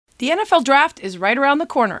The NFL Draft is right around the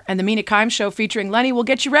corner, and the Mina Kimes Show featuring Lenny will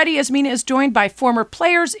get you ready as Mina is joined by former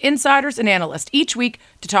players, insiders, and analysts each week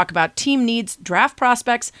to talk about team needs, draft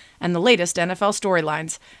prospects, and the latest NFL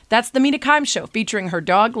storylines. That's the Mina Kimes Show featuring her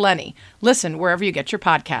dog, Lenny. Listen wherever you get your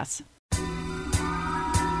podcasts.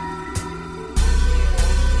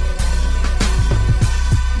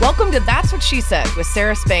 Welcome to That's What She Said with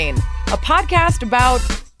Sarah Spain, a podcast about,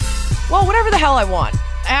 well, whatever the hell I want.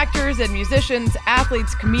 Actors and musicians,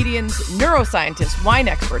 athletes, comedians, neuroscientists, wine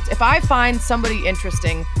experts. If I find somebody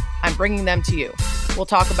interesting, I'm bringing them to you. We'll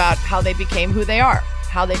talk about how they became who they are,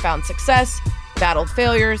 how they found success, battled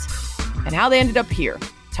failures, and how they ended up here,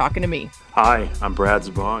 talking to me. Hi, I'm Brad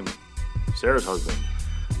Zabong, Sarah's husband.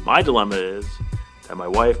 My dilemma is that my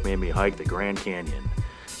wife made me hike the Grand Canyon,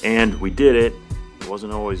 and we did it. It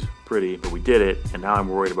wasn't always pretty, but we did it, and now I'm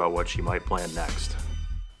worried about what she might plan next.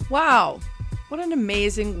 Wow. What an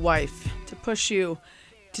amazing wife to push you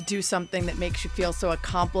to do something that makes you feel so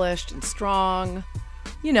accomplished and strong.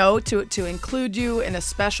 You know, to include you in a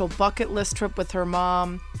special bucket list trip with her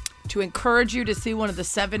mom, to encourage you to see one of the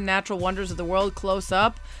 7 natural wonders of the world close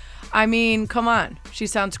up. I mean, come on. She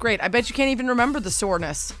sounds great. I bet you can't even remember the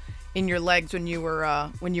soreness in your legs when you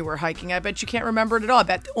were hiking. I bet you can't remember it at all. I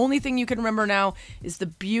bet the only thing you can remember now is the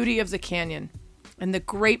beauty of the canyon and the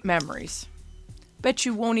great memories. Bet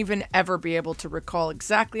you won't even ever be able to recall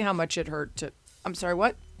exactly how much it hurt to... I'm sorry,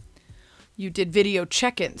 what? You did video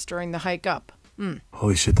check-ins during the hike up.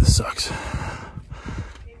 Holy shit, this sucks.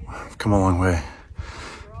 I've come a long way.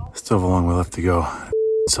 Still have a long way left to go.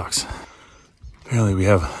 It sucks. Apparently we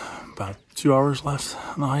have about 2 hours left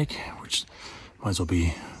on the hike, which might as well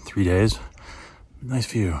be 3 days. Nice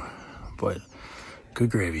view, but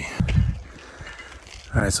good gravy.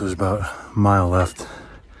 All right, so there's about a mile left.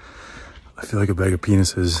 I feel like a bag of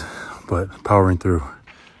penises, but powering through.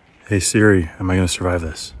 Hey Siri, am I going to survive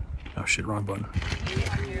this? Oh shit, wrong button.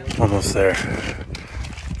 Almost there.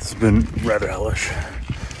 This has been rather hellish.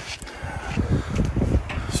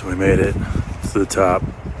 So we made it to the top.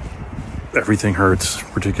 Everything hurts,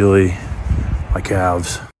 particularly my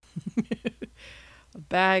calves. A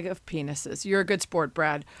bag of penises. You're a good sport,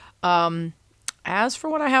 Brad. As for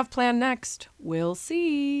what I have planned next, we'll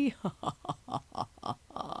see.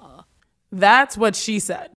 That's what she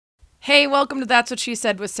said. Hey, welcome to That's What She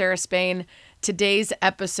Said with Sarah Spain. Today's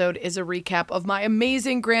episode is a recap of my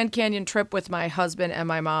amazing Grand Canyon trip with my husband and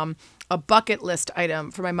my mom, a bucket list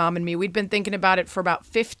item for my mom and me. We'd been thinking about it for about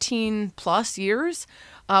 15 plus years.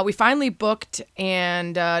 We finally booked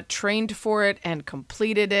and trained for it and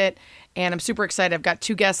completed it. And I'm super excited. I've got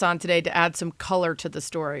 2 guests on today to add some color to the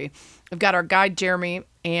story. I've got our guide, Jeremy,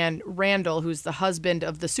 and Randall, who's the husband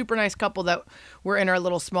of the super nice couple that were in our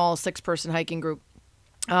little small 6-person hiking group.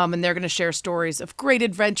 And they're going to share stories of great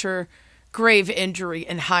adventure, grave injury,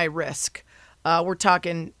 and high risk. We're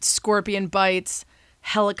talking scorpion bites,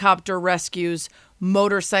 helicopter rescues,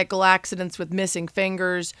 motorcycle accidents with missing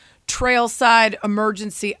fingers, trailside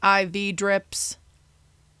emergency IV drips.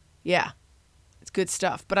 Yeah. Good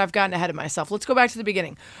stuff, but I've gotten ahead of myself. Let's go back to the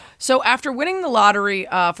beginning. So after winning the lottery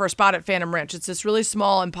for a spot at Phantom Ranch, it's this really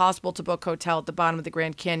small, impossible to book hotel at the bottom of the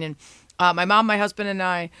Grand Canyon. My mom, my husband, and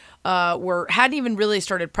I hadn't even really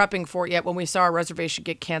started prepping for it yet when we saw our reservation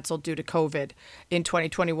get canceled due to COVID in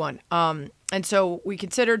 2021. And so we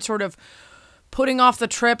considered sort of putting off the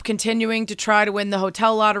trip, continuing to try to win the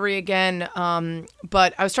hotel lottery again.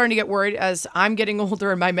 But I was starting to get worried as I'm getting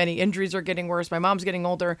older and my many injuries are getting worse. My mom's getting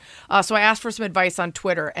older. So I asked for some advice on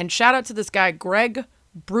Twitter. And shout out to this guy, Greg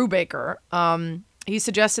Brubaker. He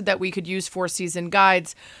suggested that we could use 4 Seasons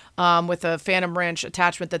guides with a Phantom Ranch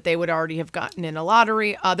attachment that they would already have gotten in a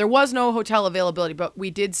lottery. There was no hotel availability, but we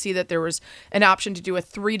did see that there was an option to do a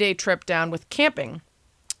 3-day trip down with camping.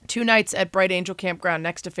 2 nights at Bright Angel Campground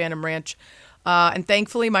next to Phantom Ranch. And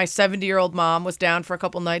thankfully, my 70-year-old mom was down for a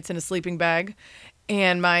couple nights in a sleeping bag.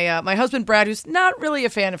 And my husband, Brad, who's not really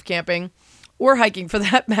a fan of camping or hiking for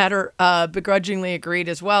that matter, begrudgingly agreed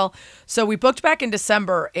as well. So we booked back in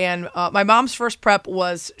December, and my mom's first prep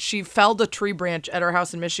was she felled a tree branch at our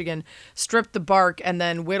house in Michigan, stripped the bark, and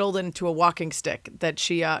then whittled it into a walking stick that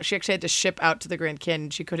she actually had to ship out to the Grand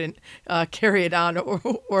Canyon. She couldn't carry it on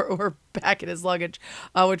or back in his luggage,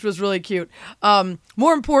 which was really cute.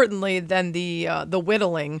 More importantly than the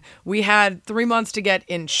whittling, we had 3 months to get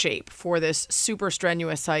in shape for this super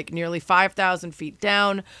strenuous hike, nearly 5,000 feet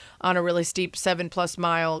down on a really steep 7+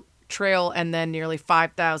 mile trail, and then nearly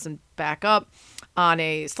 5,000 back up on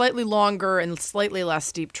a slightly longer and slightly less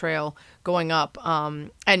steep trail going up.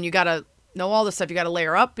 And you got to know all this stuff. You got to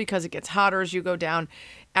layer up because it gets hotter as you go down.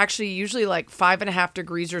 actually usually like 5.5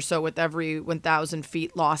 degrees or so with every 1,000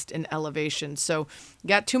 feet lost in elevation. So you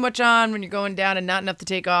got too much on when you're going down and not enough to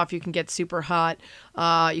take off. You can get super hot.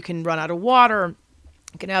 You can run out of water.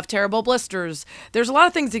 You can have terrible blisters. There's a lot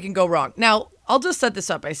of things that can go wrong. Now, I'll just set this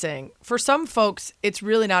up by saying, for some folks, it's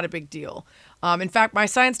really not a big deal. In fact, my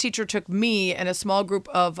science teacher took me and a small group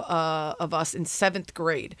of us in 7th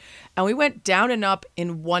grade, and we went down and up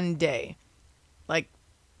in one day. Like,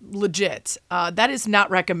 legit. That is not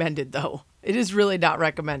recommended, though. It is really not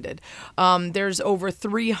recommended. There's over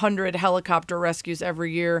 300 helicopter rescues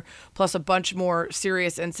every year, plus a bunch more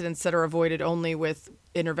serious incidents that are avoided only with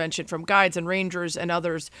intervention from guides and rangers and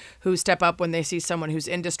others who step up when they see someone who's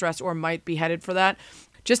in distress or might be headed for that.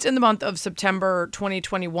 Just in the month of September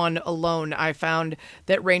 2021 alone, I found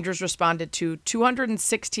that rangers responded to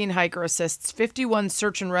 216 hiker assists, 51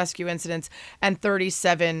 search and rescue incidents, and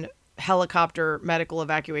 37 helicopter medical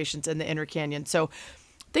evacuations in the Inner Canyon. So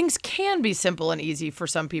things can be simple and easy for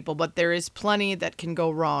some people, but there is plenty that can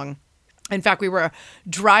go wrong. In fact, we were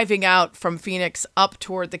driving out from Phoenix up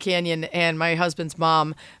toward the canyon, and my husband's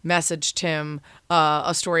mom messaged him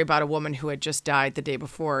a story about a woman who had just died the day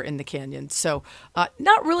before in the canyon. So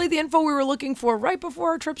not really the info we were looking for right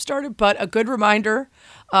before our trip started, but a good reminder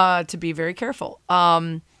to be very careful.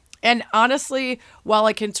 And honestly, while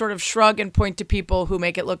I can sort of shrug and point to people who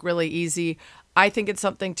make it look really easy, I think it's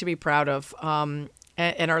something to be proud of.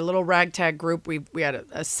 In our little ragtag group, we had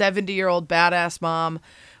a 70-year-old badass mom.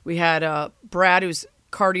 We had Brad, who's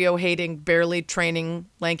cardio-hating, barely training,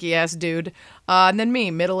 lanky-ass dude. And then me,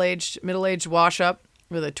 middle-aged wash-up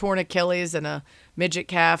with a torn Achilles and a midget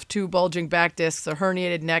calf, 2 bulging back discs, a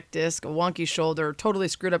herniated neck disc, a wonky shoulder, totally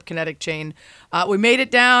screwed up kinetic chain. We made it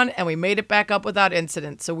down, and we made it back up without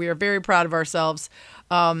incident. So we are very proud of ourselves.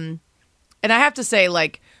 And I have to say,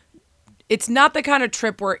 like, it's not the kind of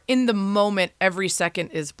trip where in the moment every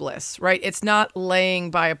second is bliss, right? It's not laying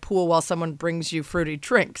by a pool while someone brings you fruity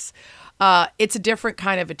drinks. It's a different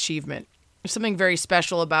kind of achievement. There's something very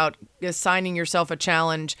special about assigning yourself a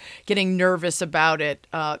challenge, getting nervous about it,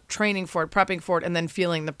 training for it, prepping for it, and then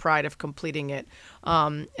feeling the pride of completing it.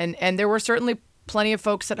 And there were certainly plenty of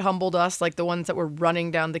folks that humbled us, like the ones that were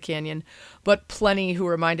running down the canyon, but plenty who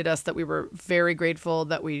reminded us that we were very grateful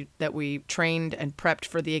that we trained and prepped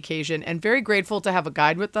for the occasion, and very grateful to have a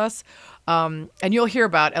guide with us. And you'll hear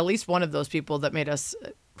about at least one of those people that made us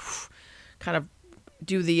kind of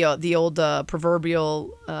do the old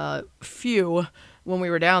proverbial phew when we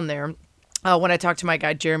were down there. When I talked to my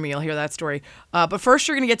guide Jeremy, you'll hear that story. But first,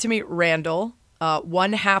 you're going to get to meet Randall.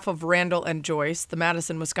 One half of Randall and Joyce, the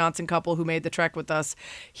Madison, Wisconsin couple who made the trek with us.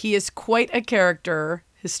 He is quite a character.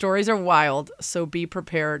 His stories are wild, so be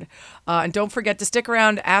prepared. And don't forget to stick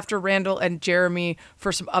around after Randall and Jeremy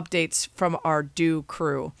for some updates from our DO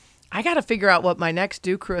crew. I got to figure out what my next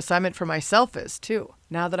DO crew assignment for myself is, too,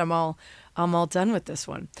 now that I'm all done with this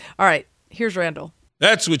one. All right, here's Randall.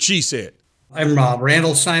 That's what she said. I'm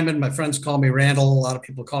Randall Simon. My friends call me Randall. A lot of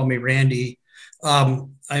people call me Randy.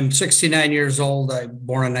 I'm 69 years old. I was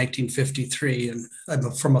born in 1953, and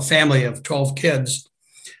I'm from a family of 12 kids.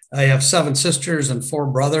 I have 7 sisters and 4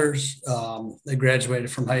 brothers. I graduated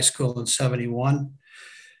from high school in 71.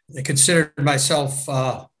 I considered myself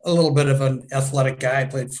a little bit of an athletic guy. I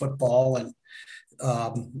played football, and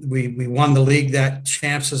we won the league that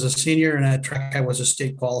champs as a senior, and at track I was a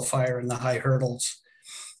state qualifier in the high hurdles.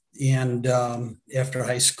 And after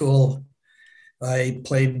high school, I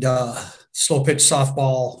played slow pitch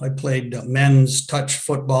softball. I played men's touch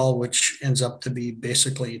football, which ends up to be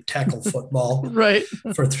basically tackle football Right.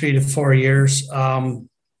 for 3 to 4 years. I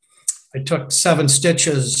took 7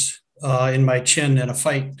 stitches in my chin in a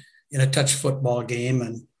fight in a touch football game.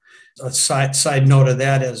 And a side note of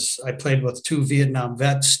that is I played with 2 Vietnam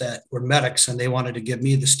vets that were medics, and they wanted to give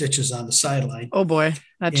me the stitches on the sideline. Oh boy,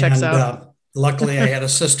 that checks out. Luckily, I had a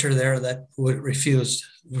sister there that refused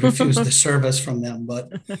the service from them,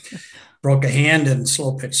 but broke a hand in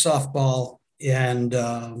slow pitch softball. And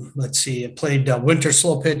I played winter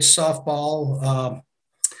slow pitch softball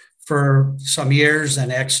for some years.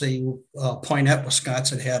 And actually, Poynette,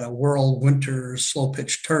 Wisconsin had a world winter slow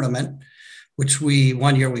pitch tournament, which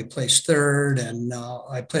one year we placed 3rd. And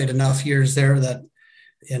I played enough years there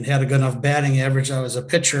and had a good enough batting average. I was a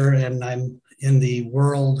pitcher, and I'm in the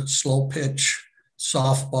World Slow Pitch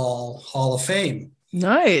Softball Hall of Fame.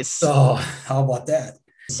 Nice. So how about that?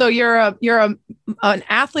 So you're an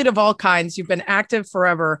athlete of all kinds. You've been active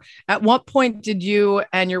forever. At what point did you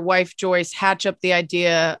and your wife Joyce hatch up the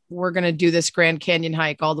idea we're going to do this Grand Canyon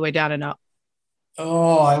hike all the way down and up?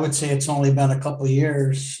 Oh, I would say it's only been a couple of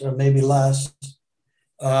years, or maybe less.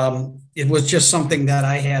 It was just something that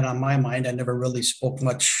I had on my mind. I never really spoke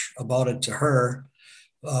much about it to her.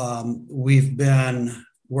 We've been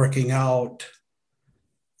working out,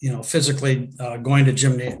 physically, going to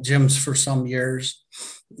gyms for some years,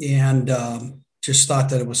 and just thought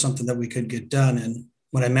that it was something that we could get done. And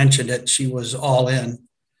when I mentioned it, she was all in.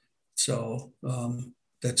 So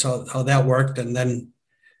that's how that worked. And then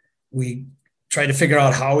we tried to figure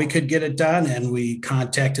out how we could get it done. And we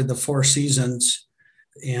contacted the Four Seasons,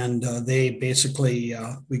 and they basically,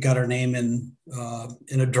 we got our name in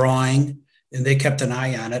a drawing, and they kept an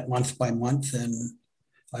eye on it month by month. And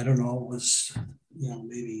I don't know, it was,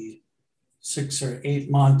 maybe 6 or 8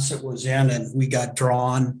 months it was in, and we got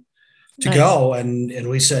drawn to go. And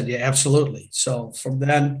we said, yeah, absolutely. So from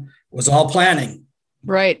then it was all planning.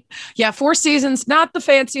 Right. Yeah. Four Seasons, not the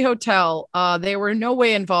fancy hotel. They were in no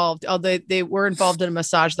way involved. They were involved in a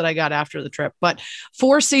massage that I got after the trip, but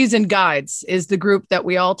Four Season Guides is the group that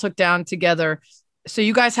we all took down together. So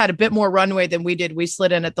you guys had a bit more runway than we did. We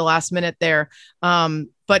slid in at the last minute there.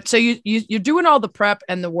 But so you're doing all the prep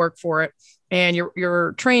and the work for it, and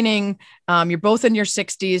you're training. You're both in your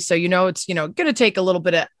 60s. So, it's, going to take a little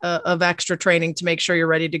bit of extra training to make sure you're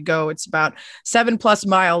ready to go. It's about 7+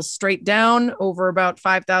 miles straight down over about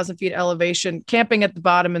 5,000 feet elevation, camping at the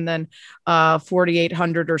bottom, and then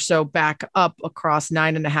 4,800 or so back up across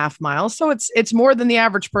 9.5 miles. So it's more than the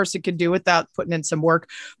average person could do without putting in some work.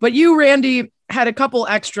 But you, Randy, had a couple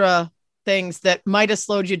extra things that might have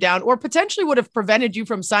slowed you down or potentially would have prevented you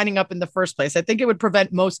from signing up in the first place. I think it would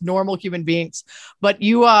prevent most normal human beings, but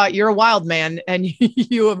you're a wild man, and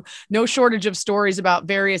you have no shortage of stories about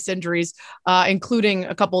various injuries, including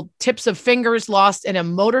a couple tips of fingers lost in a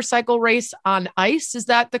motorcycle race on ice. Is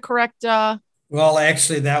that the correct? Well,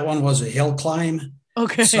 actually that one was a hill climb.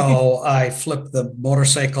 Okay. So I flipped the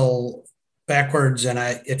motorcycle backwards, and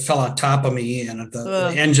it fell on top of me, and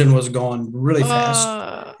the engine was going really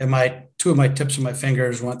fast, and two of my tips of my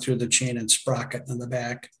fingers went through the chain and sprocket in the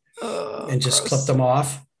back, and just clipped them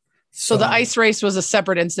off. So the ice race was a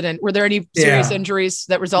separate incident. Were there any serious injuries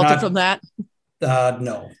that resulted from that?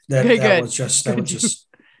 No, that was just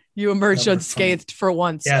you emerged unscathed for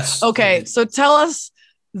once. Yes. Okay. So tell us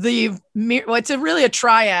it's really a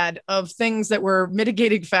triad of things that were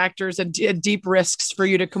mitigating factors and deep risks for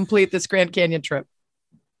you to complete this Grand Canyon trip.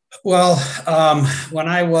 Well, when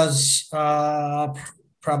I was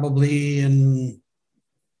probably in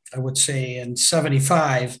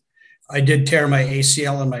 75, I did tear my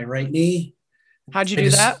ACL in my right knee. How'd you do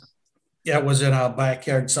that? Yeah, it was in a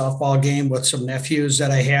backyard softball game with some nephews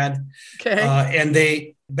that I had. Okay. And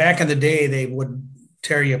back in the day, they would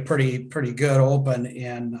tear you pretty good open.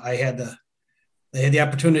 And they had the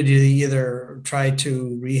opportunity to either try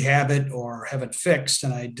to rehab it or have it fixed.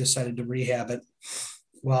 And I decided to rehab it.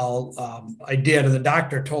 Well, I did. And the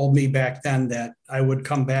doctor told me back then that I would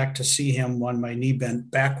come back to see him when my knee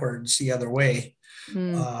bent backwards the other way.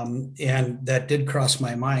 And that did cross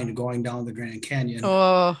my mind going down the Grand Canyon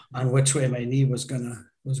on which way my knee was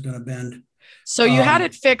gonna bend. So you had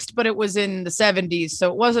it fixed, but it was in the 70s.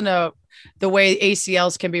 So it wasn't the way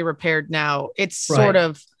ACLs can be repaired now. It's sort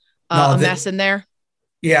of a mess in there.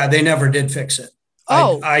 Yeah, they never did fix it.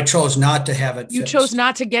 Oh, I chose not to have it fixed. You chose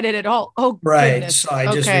not to get it at all. Oh, right. Goodness. So I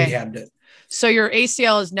just rehabbed it. So your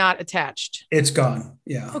ACL is not attached. It's gone.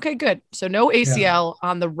 Yeah. Okay, good. So no ACL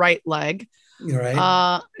on the right leg. You're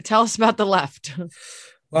right. Tell us about the left.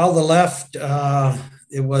 Well, the left,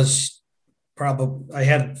 it was probably, I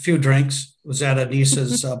had a few drinks. It was at a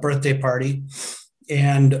niece's birthday party,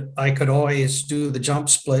 and I could always do the jump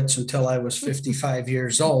splits until I was 55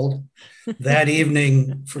 years old. That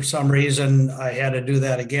evening, for some reason, I had to do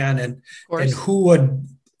that again. And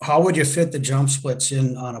how would you fit the jump splits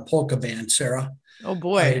in on a polka band, Sarah? Oh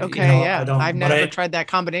boy. I've never tried that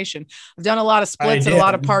combination. I've done a lot of splits at a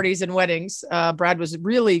lot of parties and weddings. Brad was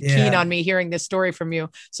really keen on me hearing this story from you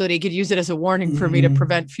so that he could use it as a warning for me to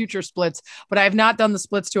prevent future splits, but I have not done the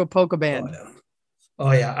splits to a polka band.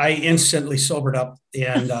 Oh yeah. I instantly sobered up,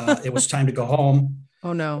 and it was time to go home.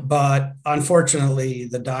 Oh no. But unfortunately,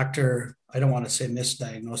 the doctor, I don't want to say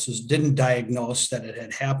misdiagnosis, didn't diagnose that it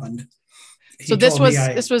had happened. So this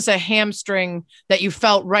was a hamstring that you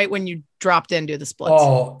felt right when you dropped into the splits.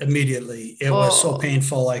 Oh, immediately. It was so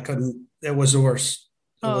painful. I couldn't, it was the worst.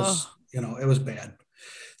 It was, it was bad.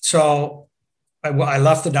 So I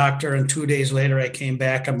left the doctor, and 2 days later I came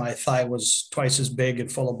back, and my thigh was twice as big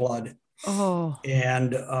and full of blood. Oh.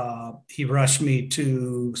 And he rushed me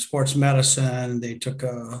to sports medicine. They took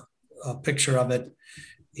a picture of it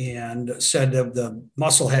and said that the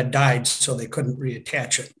muscle had died, so they couldn't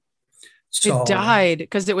reattach it. So it died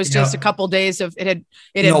because it was just a couple days of it had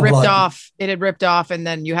No ripped blood. off. It had ripped off, and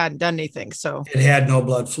then you hadn't done anything. So it had no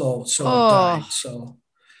blood flow, so it died. So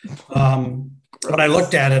when I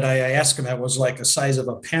looked at it, I asked him, it was like the size of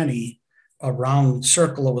a penny, a round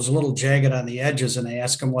circle. It was a little jagged on the edges. And I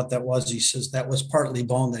asked him what that was. He says, that was partly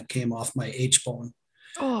bone that came off my H bone,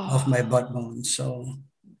 off my butt bone. So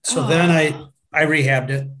then I rehabbed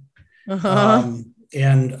it.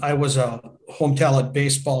 And I was a home talent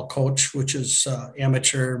baseball coach, which is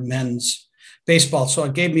amateur men's baseball. So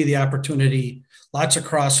it gave me the opportunity, lots of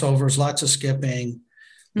crossovers, lots of skipping,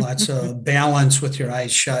 lots of balance with your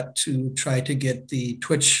eyes shut to try to get the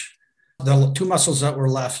twitch. The two muscles that were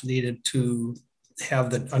left needed to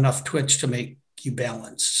have enough twitch to make you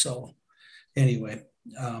balance. So anyway,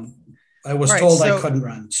 I was told I couldn't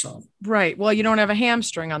run. So right. Well, you don't have a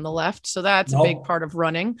hamstring on the left, so that's a big part of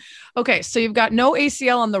running. Okay, so you've got no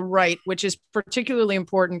ACL on the right, which is particularly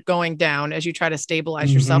important going down as you try to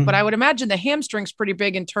stabilize yourself. But I would imagine the hamstring's pretty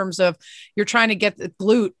big in terms of you're trying to get the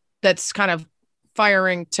glute that's kind of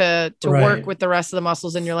firing to work with the rest of the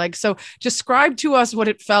muscles in your leg. So describe to us what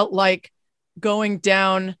it felt like going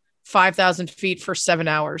down 5,000 feet for 7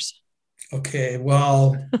 hours. Okay.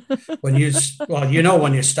 Well, when you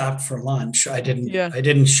stopped for lunch, I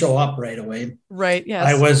didn't show up right away. Right. Yes.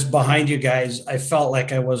 I was behind you guys. I felt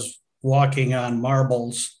like I was walking on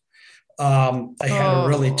marbles. I had a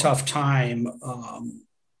really tough time. I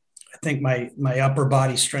think my upper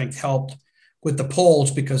body strength helped with the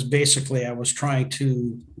poles because basically I was trying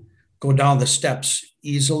to go down the steps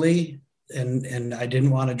easily and I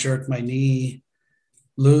didn't want to jerk my knee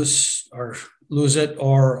loose or lose it,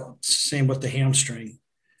 or same with the hamstring.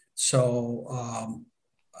 So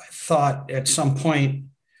I thought at some point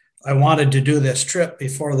I wanted to do this trip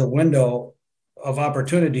before the window of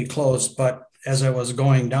opportunity closed, but as I was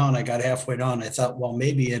going down, I got halfway down. I thought, well,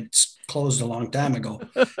 maybe it's closed a long time ago.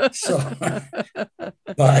 So,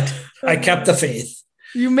 but I kept the faith.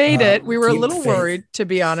 You made it. We were a little worried, to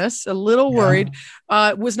be honest, worried.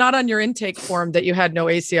 It was not on your intake form that you had no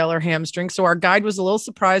ACL or hamstring. So our guide was a little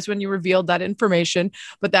surprised when you revealed that information,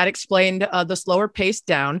 but that explained the slower pace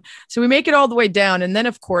down. So we make it all the way down. And then,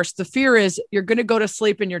 of course, the fear is you're going to go to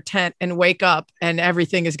sleep in your tent and wake up and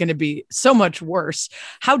everything is going to be so much worse.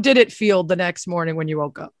 How did it feel the next morning when you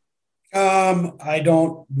woke up? I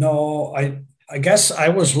don't know. I guess I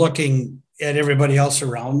was looking at everybody else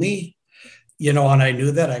around me, and I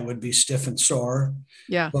knew that I would be stiff and sore.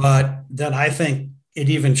 Yeah. But then I think it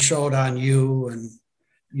even showed on you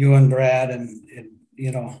and Brad and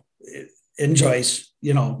Joyce,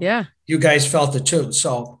 Yeah. You guys felt it too.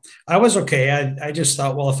 So I was okay. I just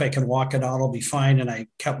thought, well, if I can walk it out, I'll be fine. And I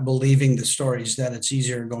kept believing the stories that it's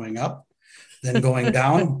easier going up than going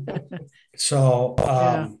down. So,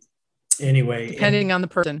 anyway, depending on the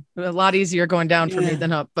person, a lot easier going down for me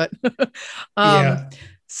than up, but, yeah.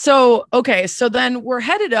 So, okay. So then we're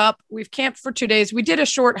headed up. We've camped for 2 days. We did a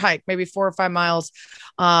short hike, maybe 4 or 5 miles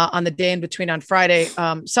on the day in between on Friday.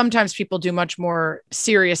 Sometimes people do much more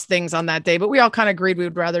serious things on that day, but we all kind of agreed we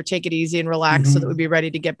would rather take it easy and relax so that we'd be ready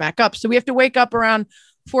to get back up. So we have to wake up around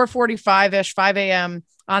 4:45-ish, 5 a.m.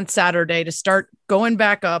 on Saturday to start going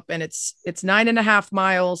back up. And it's 9.5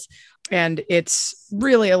 miles. And it's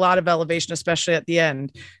really a lot of elevation, especially at the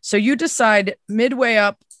end. So you decide midway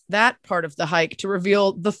up that part of the hike to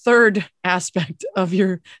reveal the third aspect of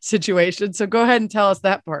your situation. So go ahead and tell us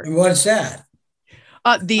that part. What's that?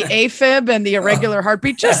 The AFib and the irregular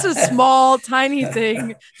heartbeat, just a small, tiny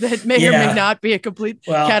thing that may or may not be a complete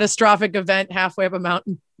catastrophic event halfway up a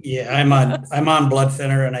mountain. Yeah, I'm on blood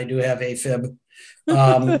thinner and I do have AFib. My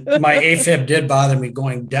AFib did bother me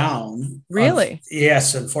going down. Really?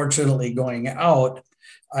 Yes. Unfortunately, going out,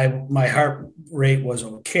 my heart rate was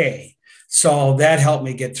okay. So that helped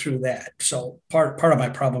me get through that. So part of my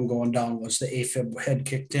problem going down was the AFib had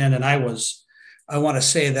kicked in, and I want to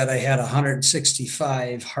say that I had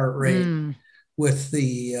 165 heart rate with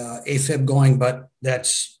the AFib going, but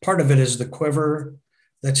that's part of it is the quiver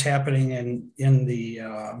that's happening in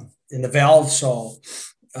the valve. So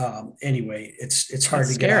anyway, it's hard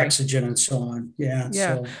to get oxygen and so on. Yeah.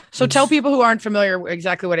 Yeah. So tell people who aren't familiar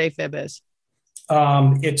exactly what AFib is.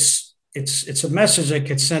 It's a message that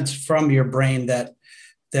gets sent from your brain that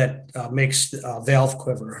makes valve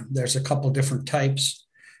quiver. There's a couple different types.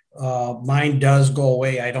 Mine does go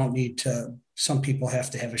away. I don't need to. Some people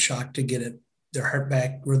have to have a shock to get their heart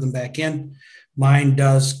rhythm back in. Mine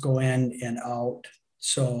does go in and out.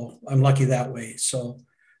 So I'm lucky that way. So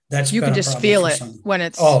that's you can just feel it when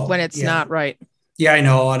it's not right. Yeah, I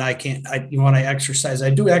know. And I can't. When I exercise, I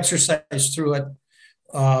do exercise through it.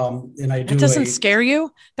 And I do. It doesn't scare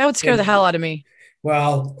you? That would scare the hell out of me.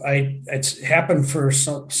 Well, it's happened for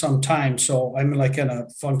some time. So I'm like in a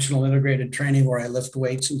functional integrated training where I lift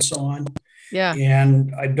weights and so on. Yeah.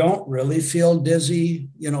 And I don't really feel dizzy,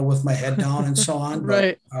 with my head down and so on.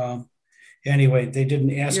 Right. But anyway, they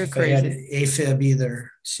didn't ask You're if crazy. I had AFib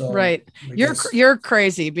either. So right. You're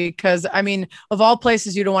crazy because I mean, of all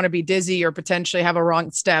places you don't want to be dizzy or potentially have a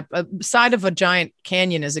wrong step. A side of a giant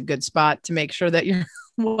canyon is a good spot to make sure that you're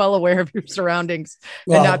well aware of your surroundings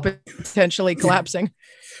and not potentially collapsing.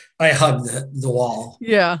 I hugged the wall.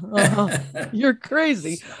 Yeah. Uh-huh. You're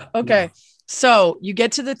crazy. Okay. Yeah. So you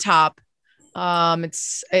get to the top.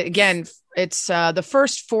 It's the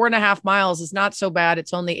first 4.5 miles is not so bad.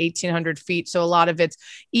 It's only 1,800 feet. So a lot of it's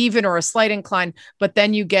even or a slight incline, but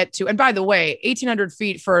then you get to, and by the way, 1,800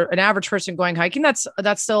 feet for an average person going hiking, that's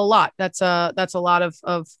still a lot. That's a lot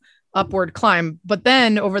of upward climb. But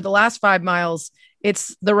then over the last 5 miles,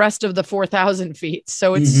 it's the rest of the 4,000 feet.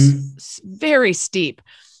 So it's very steep.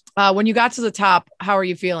 When you got to the top, how are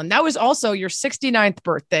you feeling? That was also your 69th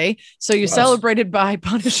birthday. So you celebrated by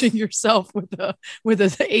punishing yourself with an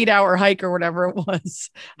 8-hour hike or whatever it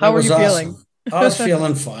was. How were you feeling? I was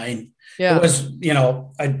feeling fine. Yeah. It was,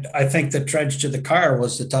 I think the trudge to the car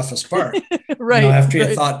was the toughest part. Right. After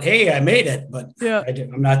you thought, hey, I made it, but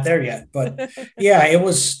I'm not there yet. But yeah, it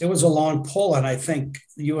was a long pull. And I think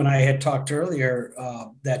you and I had talked earlier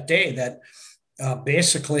that day that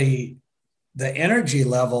basically the energy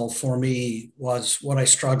level for me was what I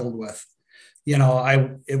struggled with.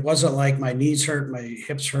 It wasn't like my knees hurt, my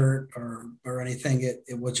hips hurt or anything.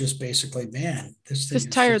 It was just basically, man, this thing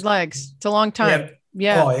just tired legs. It's a long time.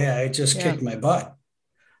 Yeah. Oh yeah. It just kicked my butt.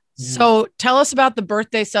 Yeah. So tell us about the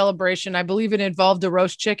birthday celebration. I believe it involved a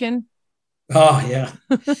roast chicken. Oh yeah.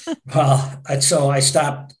 Well,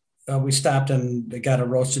 we stopped and they got a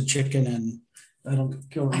roasted chicken and I don't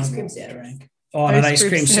remember ice cream sandwich. Oh, and an ice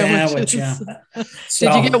cream sandwich. Yeah. So,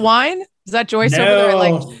 did you get wine? Is that Joyce over there?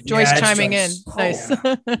 Like Joyce chiming Joyce. in. Nice.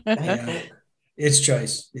 Yeah. It's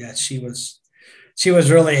Joyce. Yeah. She was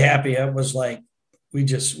really happy. It was like, we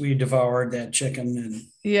devoured that chicken and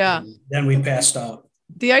then we passed out.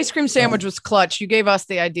 The ice cream sandwich was clutch. You gave us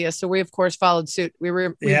the idea. So we, of course, followed suit. We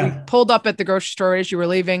pulled up at the grocery store as you were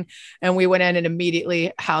leaving, and we went in and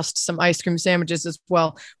immediately housed some ice cream sandwiches as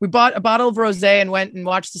well. We bought a bottle of rosé and went and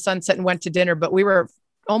watched the sunset and went to dinner, but we were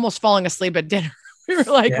almost falling asleep at dinner. We were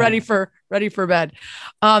like ready for bed.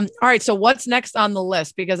 All right. So what's next on the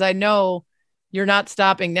list? Because I know you're not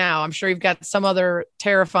stopping now. I'm sure you've got some other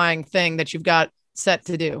terrifying thing that you've got set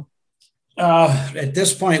to do. At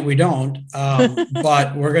this point, we don't,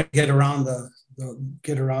 but we're going to get around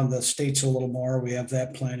the states a little more. We have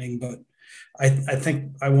that planning, but I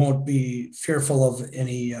think I won't be fearful of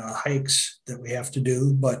any hikes that we have to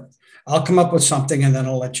do. But I'll come up with something and then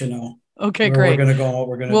I'll let you know. Okay, great. We're going to go. What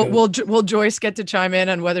we're going to do. Will Joyce get to chime in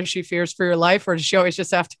on whether she fears for your life, or does she always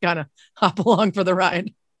just have to kind of hop along for the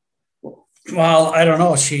ride? Well, I don't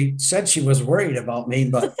know. She said she was worried about me,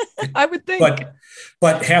 but I would think.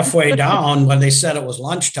 But halfway down, when they said it was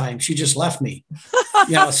lunchtime, she just left me.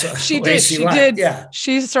 So she did. She did. Yeah.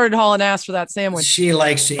 She started hauling ass for that sandwich. She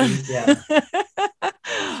likes to eat. Yeah.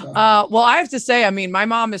 Well, I have to say, I mean, my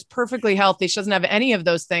mom is perfectly healthy. She doesn't have any of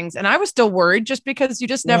those things. And I was still worried just because you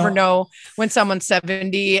just never know when someone's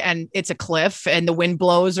 70 and it's a cliff and the wind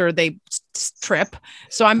blows or they trip.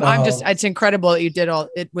 So I'm just, it's incredible that you did all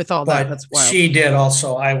it with all that. That's wild. She did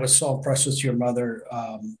also. I was so impressed with your mother.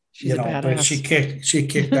 But she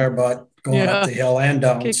kicked our butt going up the hill and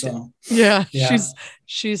down. She's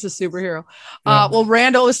a superhero. Well,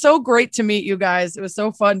 Randall, it was so great to meet you guys. It was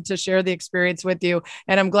so fun to share the experience with you.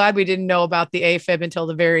 And I'm glad we didn't know about the AFib until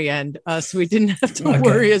the very end. So we didn't have to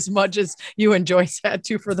worry as much as you and Joyce had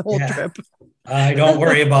to for the whole trip. I don't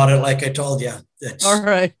worry about it. Like I told you. All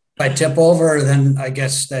right. If I tip over, then I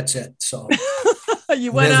guess that's it. So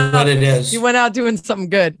you went out. What it is. You went out doing something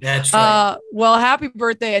good. That's right. Well, happy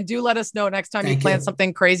birthday, and do let us know next time you plan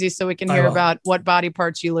something crazy so we can hear about what body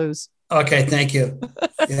parts you lose. Okay, thank you.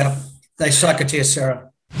 Yeah, nice talking to you,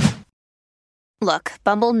 Sarah. Look,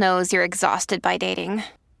 Bumble knows you're exhausted by dating.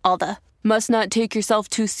 All the must not take yourself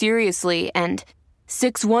too seriously and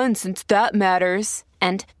 6'1" since that matters.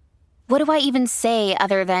 And what do I even say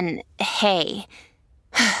other than hey?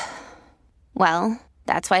 Well,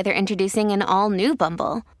 that's why they're introducing an all-new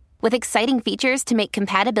Bumble, with exciting features to make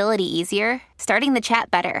compatibility easier, starting the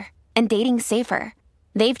chat better, and dating safer.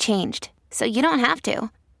 They've changed, so you don't have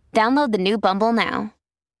to. Download the new Bumble now.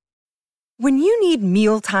 When you need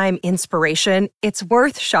mealtime inspiration, it's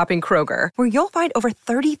worth shopping Kroger, where you'll find over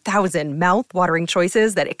 30,000 mouth-watering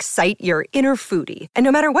choices that excite your inner foodie. And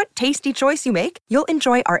no matter what tasty choice you make, you'll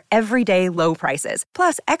enjoy our everyday low prices,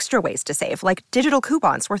 plus extra ways to save, like digital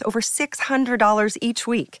coupons worth over $600 each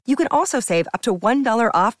week. You can also save up to $1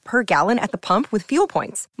 off per gallon at the pump with fuel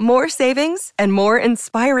points. More savings and more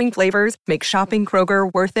inspiring flavors make shopping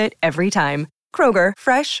Kroger worth it every time. Kroger,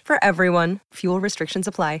 fresh for everyone. Fuel restrictions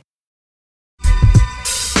apply.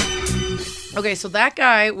 Okay, so that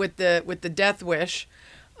guy with the death wish,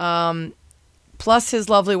 plus his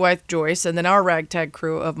lovely wife Joyce, and then our ragtag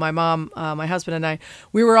crew of my mom, my husband, and I,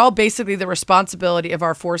 we were all basically the responsibility of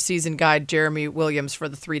our 4-season guide, Jeremy Williams, for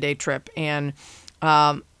the 3-day trip. And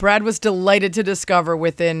Brad was delighted to discover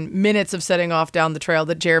within minutes of setting off down the trail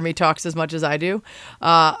that Jeremy talks as much as I do.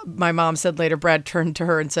 My mom said later, Brad turned to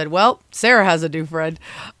her and said, well, Sarah has a new friend.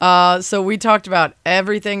 So we talked about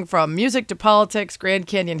everything from music to politics, Grand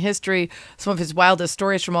Canyon history, some of his wildest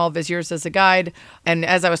stories from all of his years as a guide. And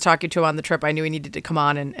as I was talking to him on the trip, I knew he needed to come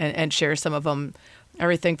on and share some of them,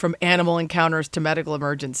 everything from animal encounters to medical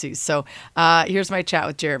emergencies. So here's my chat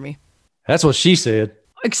with Jeremy. That's what she said.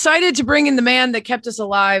 Excited to bring in the man that kept us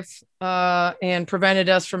alive and prevented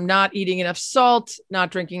us from not eating enough salt,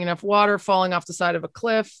 not drinking enough water, falling off the side of a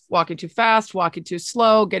cliff, walking too fast, walking too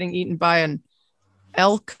slow, getting eaten by an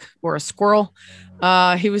elk or a squirrel.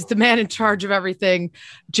 He was the man in charge of everything.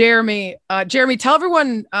 Jeremy, tell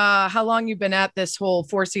everyone how long you've been at this whole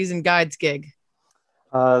 4-season guides gig.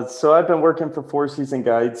 So I've been working for 4-season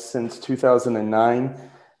guides since 2009.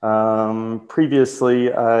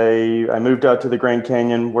 Previously, I moved out to the Grand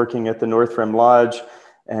Canyon working at the North Rim Lodge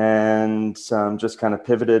and just kind of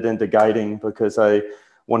pivoted into guiding because I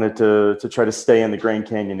wanted to try to stay in the Grand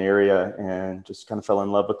Canyon area and just kind of fell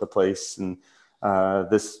in love with the place. And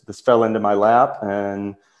this fell into my lap,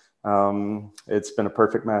 and it's been a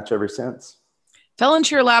perfect match ever since. Fell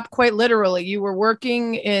into your lap quite literally. You were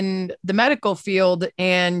working in the medical field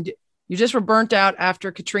and you just were burnt out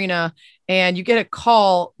after Katrina, and you get a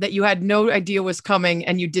call that you had no idea was coming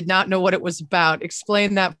and you did not know what it was about.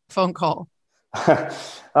 Explain that phone call. My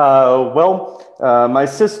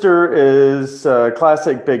sister is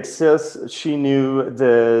classic big sis. She knew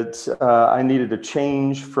that I needed a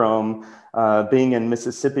change from being in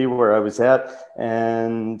Mississippi where I was at.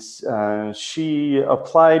 And she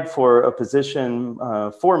applied for a position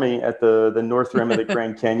for me at the North Rim of the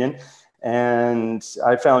Grand Canyon. And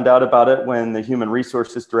I found out about it when the human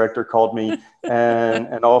resources director called me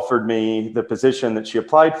and offered me the position that she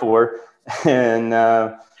applied for. And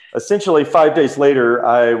essentially 5 days later,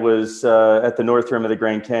 I was at the North Rim of the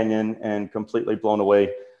Grand Canyon and completely blown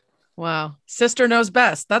away. Wow. Sister knows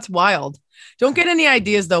best. That's wild. Don't get any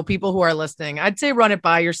ideas, though, people who are listening. I'd say run it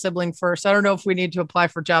by your sibling first. I don't know if we need to apply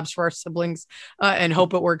for jobs for our siblings and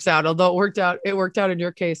hope it works out, although it worked out in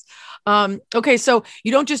your case. Okay, so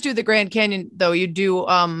you don't just do the Grand Canyon, though. You do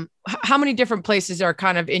how many different places are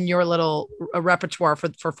kind of in your little repertoire for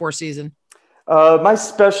 4-season? My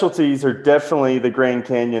specialties are definitely the Grand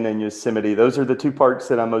Canyon and Yosemite. Those are the two parks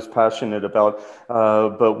that I'm most passionate about.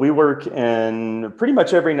 But we work in pretty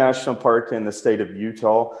much every national park in the state of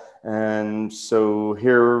Utah. And so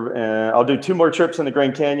here, I'll do 2 more trips in the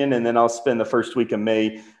Grand Canyon, and then I'll spend the first week of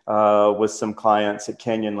May with some clients at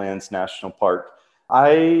Canyonlands National Park.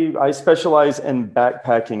 I specialize in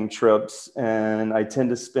backpacking trips, and I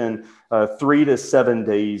tend to spend 3 to 7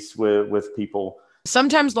 days with people.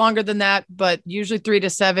 Sometimes longer than that, but usually 3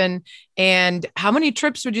 to 7. And how many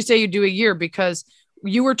trips would you say you do a year? Because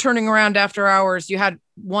you were turning around after hours. You had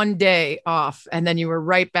 1 day off and then you were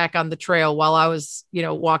right back on the trail while I was,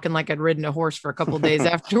 walking like I'd ridden a horse for a couple of days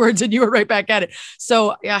afterwards, and you were right back at it.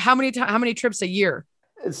 So how many trips a year?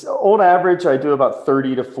 It's on average, I do about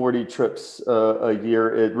 30 to 40 trips a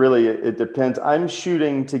year. It depends. I'm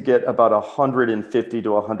shooting to get about 150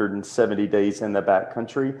 to 170 days in the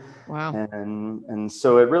backcountry. Wow. And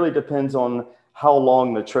so it really depends on how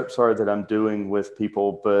long the trips are that I'm doing with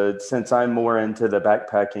people. But since I'm more into the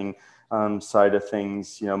backpacking side of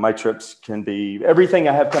things, my trips can be, everything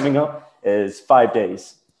I have coming up is 5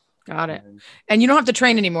 days. Got it. And you don't have to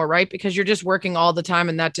train anymore, right? Because you're just working all the time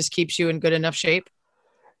and that just keeps you in good enough shape.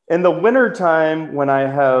 In the wintertime, when I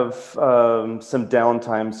have some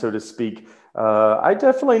downtime, so to speak, I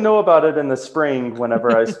definitely know about it in the spring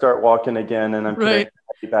whenever I start walking again and I'm connected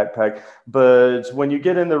to the backpack. But when you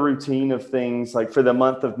get in the routine of things, like for the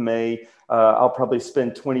month of May, I'll probably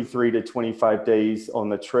spend 23 to 25 days on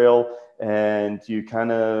the trail, and you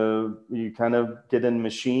kind of get in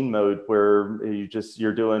machine mode where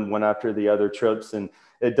you're doing one after the other trips, and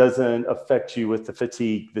it doesn't affect you with the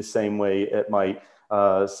fatigue the same way it might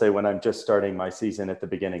say when I'm just starting my season at the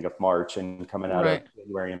beginning of March and coming out Right. of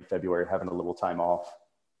January and February, having a little time off.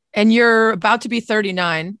 And you're about to be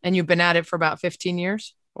 39 and you've been at it for about 15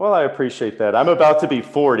 years. Well, I appreciate that. I'm about to be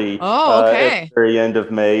 40 Oh, at okay. the very end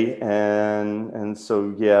of May. And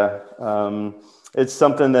so, yeah, it's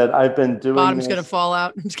something that I've been doing. Bottom's going to fall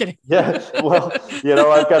out. I'm just kidding. Yeah. Well,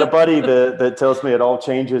 I've got a buddy that tells me it all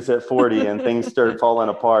changes at 40 and things start falling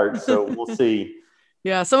apart. So we'll see.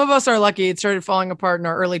 Yeah, some of us are lucky. It started falling apart in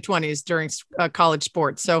our early 20s during college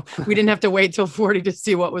sports. So we didn't have to wait till 40 to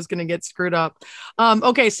see what was going to get screwed up.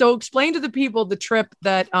 Okay, so explain to the people the trip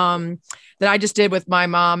that I just did with my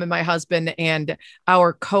mom and my husband and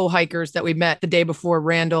our co-hikers that we met the day before,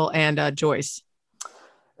 Randall and Joyce.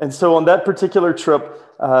 And so on that particular trip,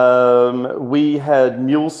 we had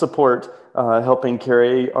mule support helping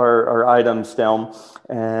carry our items down.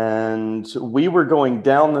 And we were going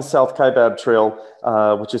down the South Kaibab Trail,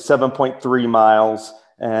 which is 7.3 miles.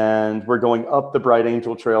 And we're going up the Bright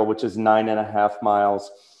Angel Trail, which is 9.5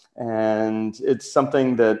 miles. And it's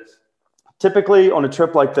something that typically on a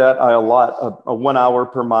trip like that, I allot a 1 hour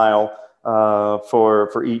per mile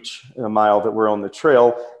for each mile that we're on the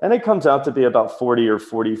trail. And it comes out to be about 40 or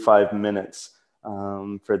 45 minutes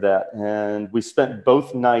for that. And we spent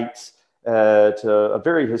both nights at a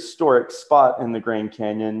very historic spot in the Grand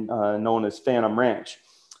Canyon known as Phantom Ranch.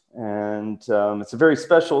 And it's a very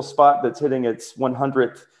special spot that's hitting its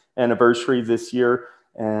 100th anniversary this year,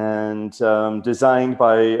 and designed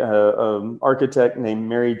by an architect named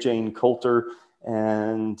Mary Jane Coulter.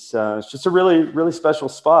 And it's just a really, really special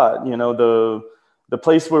spot. The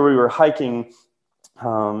place where we were hiking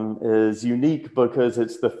is unique because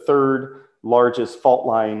it's the third largest fault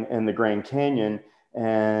line in the Grand Canyon.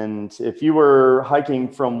 And if you were hiking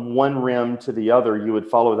from one rim to the other, you would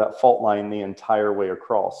follow that fault line the entire way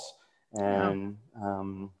across. And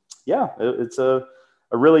it's a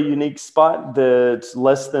really unique spot that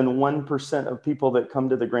less than 1% of people that come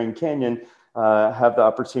to the Grand Canyon have the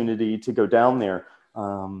opportunity to go down there.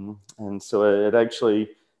 And so it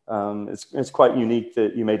actually, it's quite unique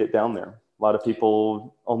that you made it down there. A lot of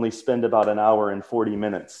people only spend about an hour and 40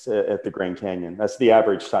 minutes at the Grand Canyon. That's the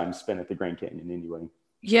average time spent at the Grand Canyon anyway.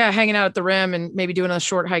 Yeah, hanging out at the rim and maybe doing a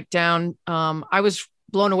short hike down. I was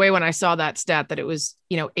blown away when I saw that stat that it was,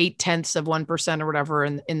 0.8% or whatever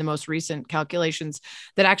in the most recent calculations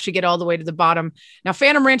that actually get all the way to the bottom. Now,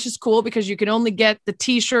 Phantom Ranch is cool because you can only get the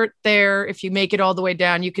t-shirt there if you make it all the way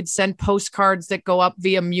down. You could send postcards that go up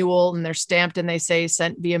via mule and they're stamped and they say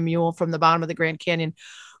sent via mule from the bottom of the Grand Canyon.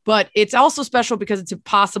 But it's also special because it's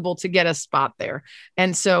impossible to get a spot there.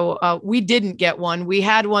 And so we didn't get one. We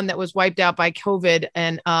had one that was wiped out by COVID.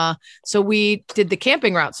 And so we did the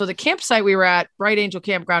camping route. So the campsite we were at, Bright Angel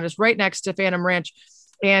Campground, is right next to Phantom Ranch.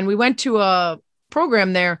 And we went to a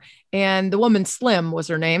program there. And the woman, Slim was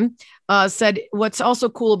her name, said what's also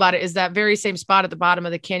cool about it is that very same spot at the bottom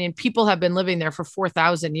of the canyon, people have been living there for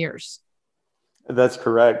 4,000 years. That's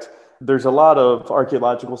correct. There's a lot of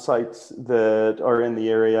archaeological sites that are in the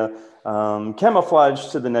area,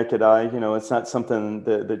 camouflaged to the naked eye. It's not something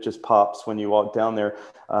that just pops when you walk down there.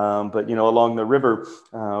 But along the river,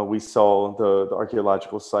 we saw the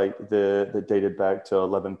archaeological site that dated back to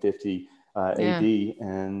 1150 AD.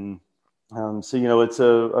 And so, it's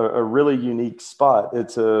a really unique spot.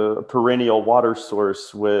 It's a perennial water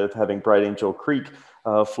source with having Bright Angel Creek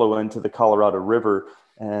flow into the Colorado River.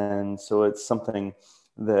 And so it's something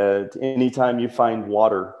that anytime you find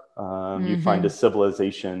water, you find a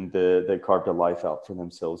civilization that carved a life out for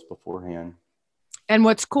themselves beforehand. And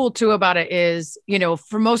what's cool too about it is,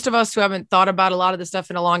 for most of us who haven't thought about a lot of this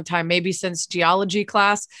stuff in a long time, maybe since geology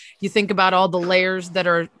class, you think about all the layers that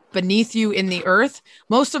are beneath you in the earth.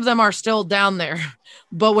 Most of them are still down there.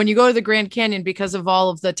 But when you go to the Grand Canyon, because of all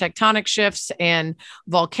of the tectonic shifts and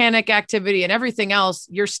volcanic activity and everything else,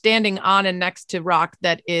 you're standing on and next to rock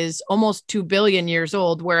that is almost 2 billion years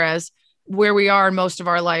old. Whereas where we are in most of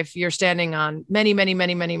our life, you're standing on many, many,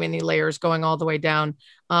 many, many, many layers going all the way down.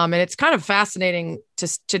 And it's kind of fascinating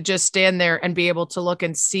to just stand there and be able to look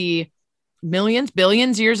and see millions,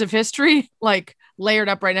 billions years of history, like layered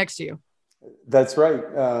up right next to you. That's right.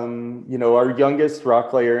 Our youngest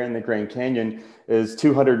rock layer in the Grand Canyon is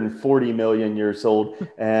 240 million years old.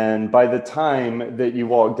 And by the time that you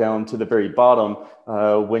walk down to the very bottom,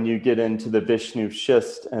 when you get into the Vishnu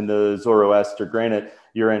schist and the Zoroaster granite,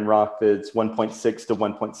 you're in rock that's 1.6 to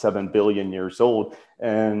 1.7 billion years old.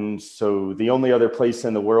 And so the only other place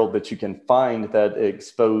in the world that you can find that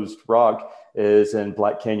exposed rock is in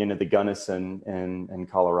Black Canyon of the Gunnison in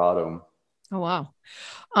Colorado. Oh, wow.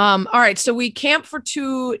 All right. So we camped for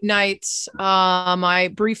 2 nights. I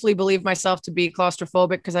briefly believe myself to be claustrophobic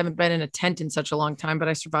because I haven't been in a tent in such a long time, but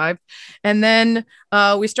I survived. And then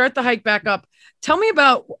we start the hike back up. Tell me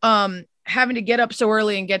about having to get up so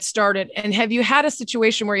early and get started. And have you had a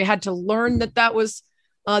situation where you had to learn that was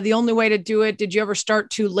the only way to do it? Did you ever start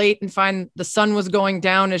too late and find the sun was going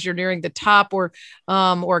down as you're nearing the top, or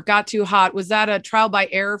it got too hot? Was that a trial by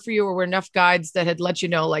error for you, or were enough guides that had let you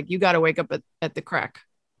know, like, you got to wake up at the crack?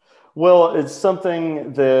 Well, it's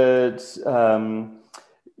something that,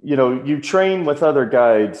 you train with other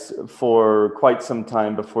guides for quite some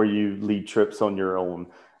time before you lead trips on your own.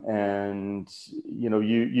 And,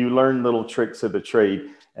 you learn little tricks of the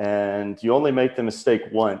trade, and you only make the mistake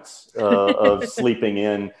once of sleeping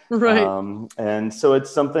in. Right. And so it's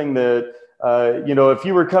something that, if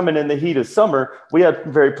you were coming in the heat of summer, we had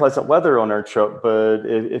very pleasant weather on our trip. But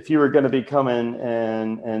if you were going to be coming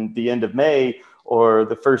in the end of May or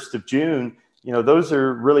the 1st of June, those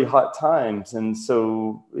are really hot times. And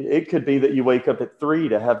so it could be that you wake up at 3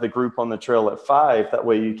 to have the group on the trail at 5. That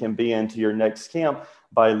way you can be into your next camp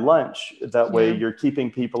by lunch. That way you're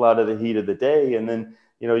keeping people out of the heat of the day. And then,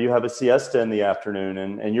 you have a siesta in the afternoon,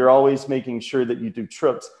 and you're always making sure that you do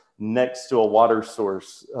trips next to a water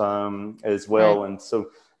source as well. Right. And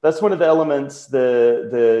so that's one of the elements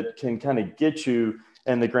that can kind of get you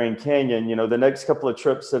in the Grand Canyon. The next couple of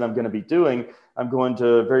trips that I'm going to be doing, I'm going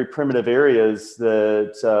to very primitive areas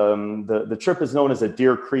that the trip is known as a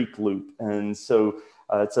Deer Creek Loop. And so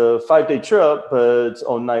it's a 5-day trip, but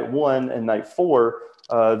on night 1 and night 4,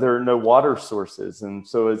 there are no water sources. And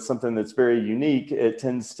so it's something that's very unique. It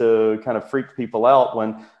tends to kind of freak people out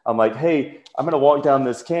when I'm like, hey, I'm going to walk down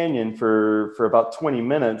this canyon for about 20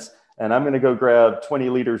 minutes, and I'm going to go grab 20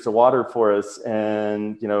 liters of water for us.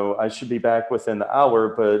 And, I should be back within the hour,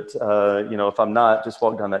 but, if I'm not, just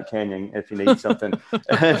walk down that canyon if you need something.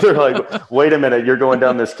 And they're like, wait a minute, you're going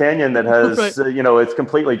down this canyon that has, it's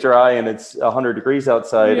completely dry and it's 100 degrees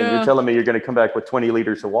outside. And you're telling me you're going to come back with 20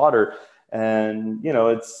 liters of water. And,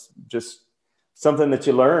 it's just something that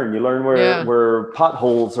you learn where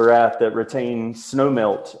potholes are at that retain snow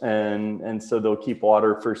melt. And so they'll keep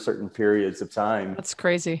water for certain periods of time. That's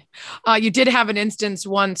crazy. You did have an instance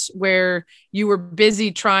once where you were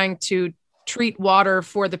busy trying to treat water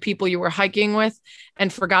for the people you were hiking with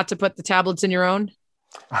and forgot to put the tablets in your own.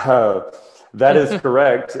 That is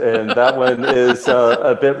correct. And that one is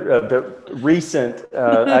a bit recent.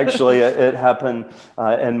 Actually, it happened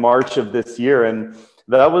in March of this year. And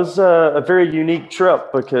that was a very unique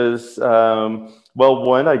trip because,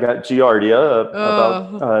 one, I got Giardia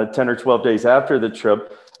about 10 or 12 days after the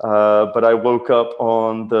trip. But I woke up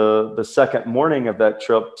on the second morning of that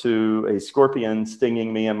trip to a scorpion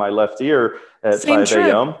stinging me in my left ear at 5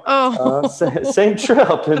 a.m. Same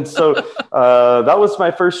trip. And so that was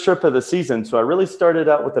my first trip of the season. So I really started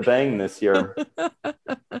out with a bang this year.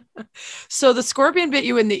 So the scorpion bit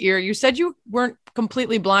you in the ear. You said you weren't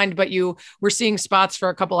completely blind, but you were seeing spots for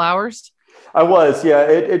a couple hours. I was, yeah.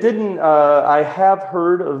 It didn't, I have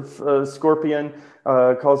heard of scorpion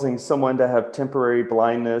causing someone to have temporary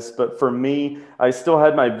blindness. But for me, I still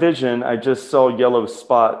had my vision. I just saw yellow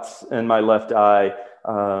spots in my left eye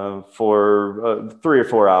for 3 or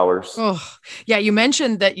 4 hours. Oh, yeah. You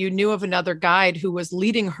mentioned that you knew of another guide who was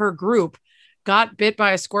leading her group, got bit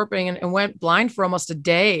by a scorpion and went blind for almost a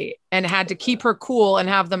day and had to keep her cool and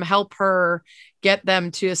have them help her get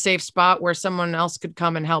them to a safe spot where someone else could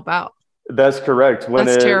come and help out. That's correct.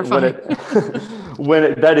 That's terrifying.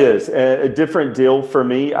 That is a different deal for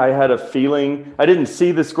me. I had a feeling, I didn't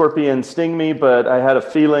see the scorpion sting me, but I had a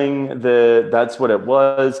feeling that that's what it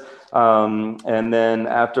was. And then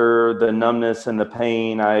after the numbness and the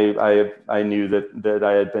pain, I knew that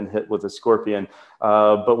I had been hit with a scorpion.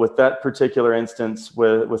 But with that particular instance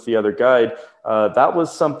with the other guide, that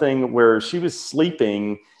was something where she was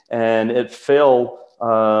sleeping and it fell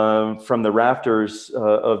from the rafters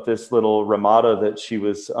of this little ramada that she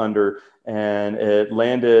was under, and it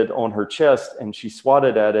landed on her chest, and she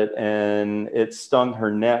swatted at it, and it stung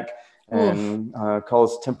her neck and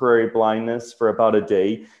caused temporary blindness for about a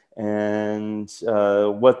day. And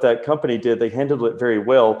what that company did, they handled it very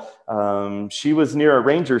well. She was near a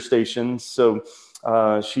ranger station, so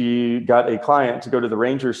she got a client to go to the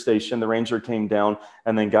ranger station. The ranger came down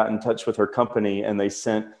and then got in touch with her company, and they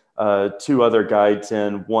sent 2 other guides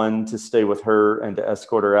in, one to stay with her and to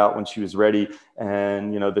escort her out when she was ready.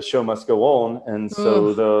 And, the show must go on. And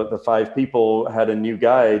so the 5 people had a new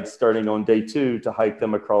guide starting on day 2 to hike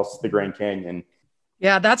them across the Grand Canyon.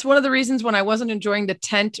 Yeah, that's one of the reasons when I wasn't enjoying the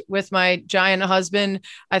tent with my giant husband,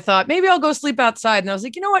 I thought maybe I'll go sleep outside. And I was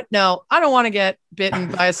like, you know what? No, I don't want to get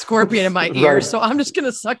bitten by a scorpion in my ear. Right. So I'm just going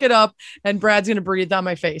to suck it up and Brad's going to breathe on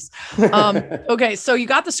my face. Okay. So you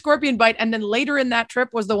got the scorpion bite. And then later in that trip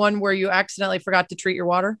was the one where you accidentally forgot to treat your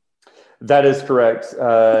water. That is correct.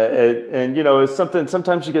 And, you know, it's something,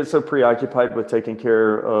 sometimes you get so preoccupied with taking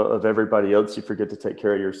care of everybody else, you forget to take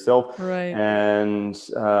care of yourself. Right. And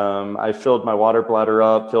I filled my water bladder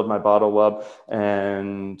up, filled my bottle up,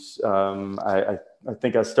 and I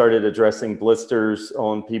think I started addressing blisters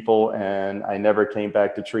on people, and I never came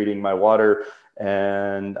back to treating my water.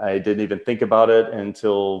 And I didn't even think about it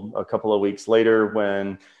until a couple of weeks later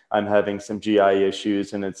when I'm having some GI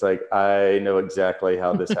issues, and it's like, I know exactly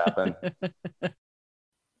how this happened.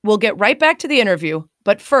 We'll get right back to the interview,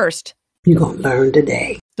 but first, you're going to learn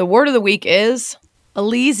today. The word of the week is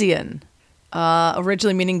Elysian,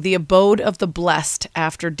 originally meaning the abode of the blessed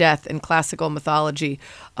after death in classical mythology,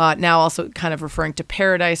 now also kind of referring to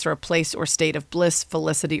paradise or a place or state of bliss,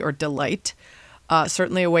 felicity, or delight.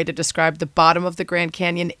 Certainly a way to describe the bottom of the Grand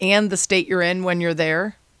Canyon and the state you're in when you're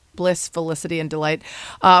there. Bliss, felicity, and delight.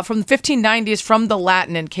 From the 1590s, from the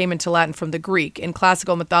Latin, and came into Latin from the Greek. In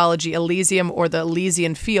classical mythology, Elysium, or the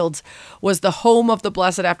Elysian Fields, was the home of the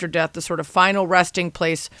blessed after death, the sort of final resting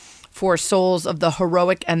place for souls of the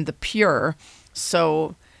heroic and the pure.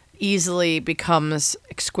 So easily becomes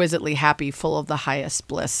exquisitely happy, full of the highest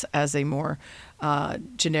bliss, as a more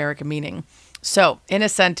generic meaning. So, in a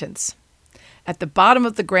sentence, at the bottom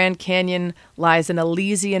of the Grand Canyon lies an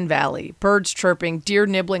Elysian valley, birds chirping, deer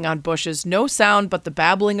nibbling on bushes, no sound but the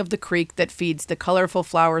babbling of the creek that feeds the colorful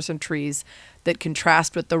flowers and trees that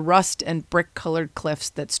contrast with the rust and brick-colored cliffs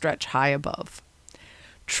that stretch high above.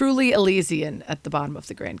 Truly Elysian at the bottom of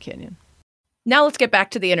the Grand Canyon. Now let's get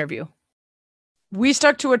back to the interview. We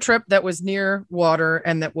stuck to a trip that was near water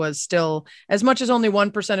and that was still, as much as only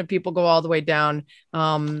 1% of people go all the way down.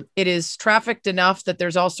 It is trafficked enough that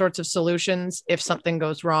there's all sorts of solutions if something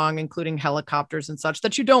goes wrong, including helicopters and such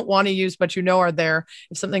that you don't want to use, but you know are there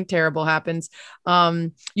if something terrible happens.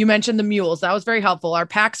 You mentioned the mules. That was very helpful. Our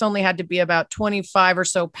packs only had to be about 25 or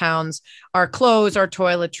so pounds. Our clothes, our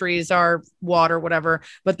toiletries, our water, whatever.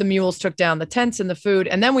 But the mules took down the tents and the food.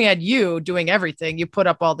 And then we had you doing everything. You put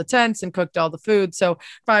up all the tents and cooked all the food. So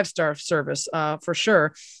 5-star service for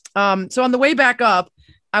sure. So on the way back up,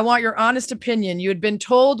 I want your honest opinion. You had been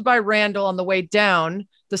told by Randall on the way down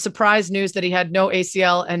the surprise news that he had no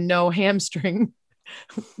ACL and no hamstring.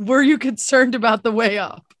 Were you concerned about the way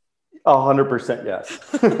up? 100% yes.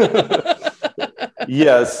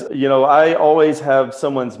 Yes. You know, I always have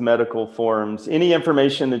someone's medical forms. Any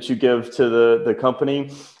information that you give to the company,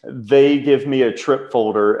 they give me a trip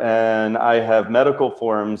folder, and I have medical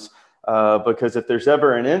forms. Because if there's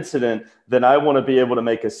ever an incident, then I want to be able to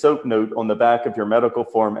make a soap note on the back of your medical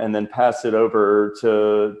form and then pass it over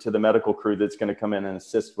to the medical crew that's going to come in and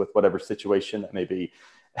assist with whatever situation that may be.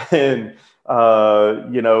 And,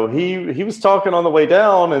 you know, he was talking on the way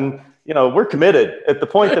down, and, you know, we're committed. At the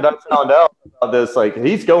point that I found out about this, like,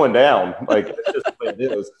 he's going down. Like, that's just the way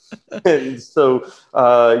it is. And so,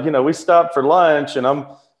 you know, we stopped for lunch, and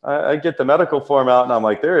I get the medical form out, and I'm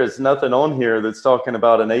like, there is nothing on here that's talking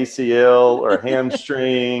about an ACL or a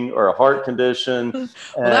hamstring or a heart condition. Well,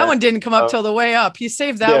 that one didn't come up till the way up. You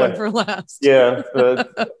saved that one for last. Yeah.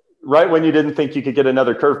 Right when you didn't think you could get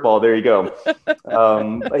another curveball, there you go.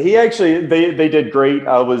 He actually, they did great.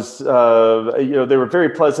 I was, you know, they were very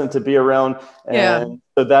pleasant to be around. And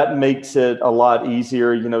so that makes it a lot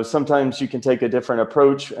easier. You know, sometimes you can take a different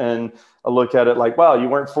approach and look at it like, wow, you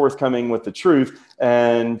weren't forthcoming with the truth,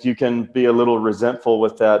 and you can be a little resentful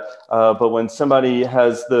with that. But when somebody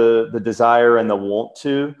has the desire and the want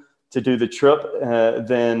to do the trip,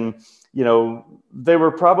 then, you know, they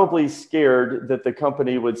were probably scared that the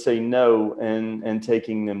company would say no and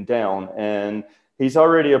taking them down. And he's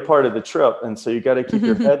already a part of the trip. And so you got to keep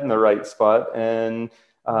your head in the right spot. And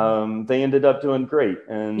they ended up doing great.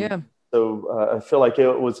 And so I feel like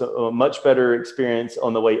it was a much better experience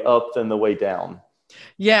on the way up than the way down.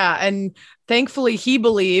 Yeah. And thankfully he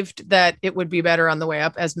believed that it would be better on the way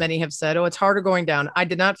up, as many have said. Oh, it's harder going down. I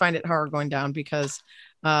did not find it hard going down because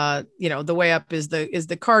you know, the way up is the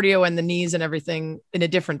cardio and the knees and everything in a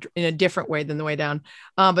different way than the way down.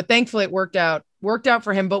 But thankfully it worked out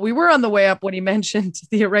for him. But we were on the way up when he mentioned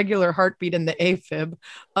the irregular heartbeat and the AFib.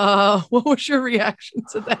 What was your reaction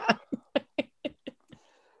to that?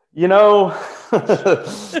 You know,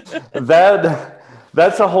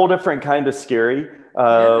 that's a whole different kind of scary,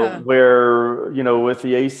 where, you know, with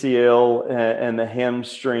the ACL and the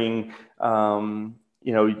hamstring,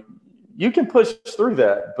 you know, you can push through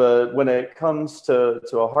that. But when it comes to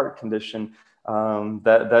a heart condition,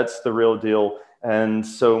 that's the real deal. And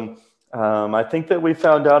so I think that we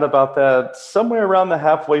found out about that somewhere around the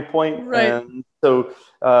halfway point. Right. And so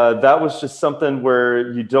that was just something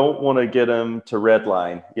where you don't want to get them to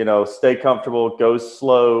redline, stay comfortable, go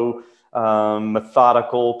slow,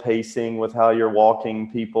 methodical pacing with how you're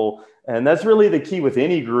walking people. And that's really the key with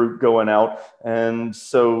any group going out. And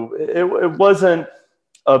so it wasn't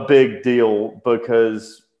a big deal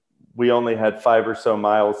because we only had 5 or so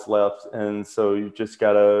miles left. And so you just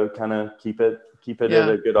got to kind of keep it at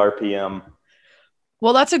a good RPM.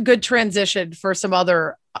 Well, that's a good transition for some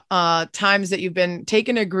other times that you've been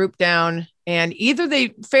taking a group down and either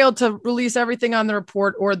they failed to release everything on the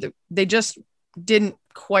report or they just didn't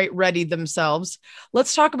quite ready themselves.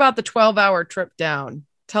 Let's talk about the 12-hour trip down.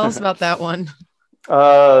 Tell us about that one.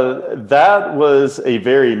 That was a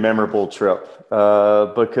very memorable trip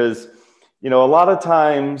because, a lot of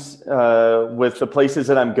times with the places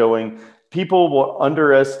that I'm going, people will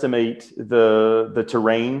underestimate the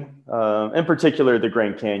terrain, in particular the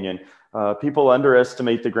Grand Canyon. People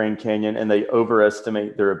underestimate the Grand Canyon and they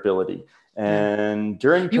overestimate their ability. And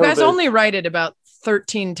during COVID, you guys only write it about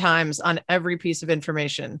 13 times on every piece of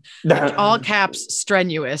information. All caps,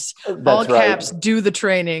 strenuous. All caps, do the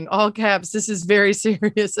training. All caps, this is very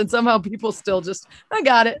serious. And somehow people still just, I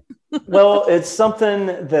got it. Well, it's something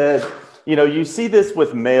that, you see this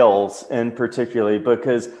with males in particularly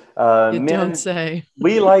because men, don't say.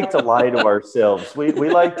 We like to lie to ourselves. We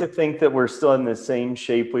like to think that we're still in the same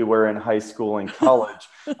shape we were in high school and college.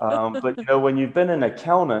 But, when you've been an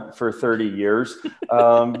accountant for 30 years,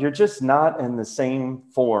 you're just not in the same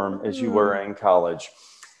form as you were in college.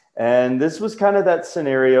 And this was kind of that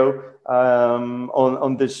scenario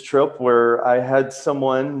on this trip where I had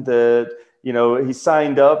someone that, he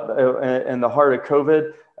signed up in the heart of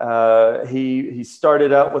COVID. He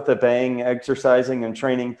started out with a bang, exercising and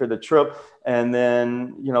training for the trip. And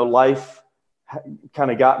then, life kind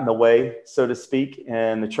of got in the way, so to speak,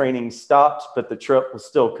 and the training stopped, but the trip was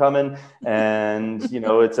still coming. And,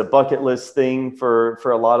 it's a bucket list thing for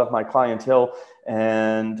a lot of my clientele.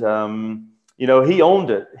 And, he owned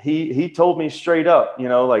it. He told me straight up,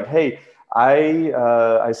 hey,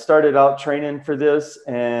 I started out training for this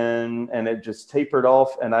and it just tapered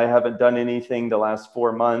off and I haven't done anything the last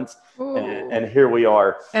 4 months and here we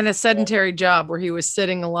are. And a sedentary job where he was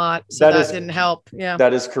sitting a lot. So that didn't help. Yeah,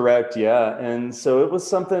 that is correct. Yeah. And so it was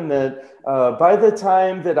something that by the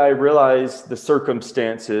time that I realized the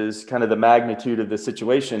circumstances, kind of the magnitude of the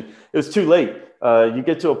situation, it was too late. You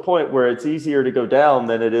get to a point where it's easier to go down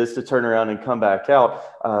than it is to turn around and come back out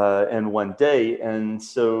in one day. And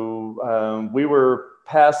so we were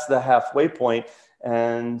past the halfway point,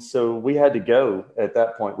 and so we had to go at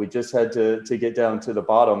that point. We just had to get down to the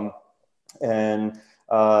bottom. And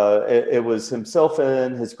it was himself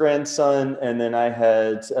and his grandson, and then I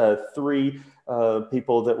had 3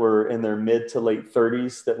 people that were in their mid to late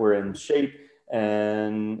 30s that were in shape,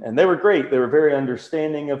 and they were great. They were very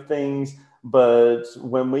understanding of things. But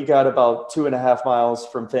when we got about 2.5 miles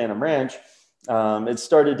from Phantom Ranch, it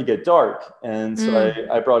started to get dark. And so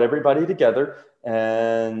I brought everybody together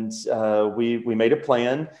and we made a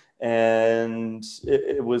plan. And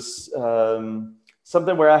it was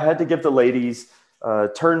something where I had to give the ladies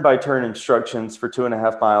turn by turn instructions for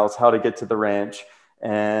 2.5 miles, how to get to the ranch.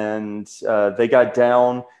 And they got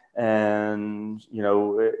down, and,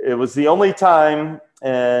 it was the only time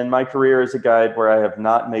in my career as a guide where I have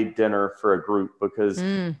not made dinner for a group because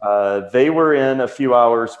they were in a few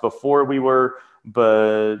hours before we were.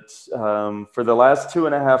 But for the last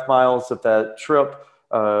 2.5 miles of that trip,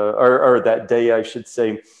 or that day, I should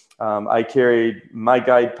say, I carried my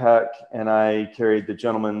guide pack and I carried the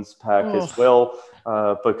gentleman's pack as well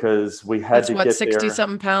because we had to get there. 60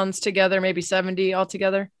 something pounds together, maybe 70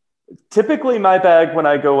 altogether. Typically my bag when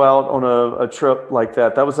I go out on a trip like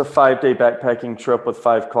that was a 5-day backpacking trip with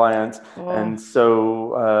 5 clients. And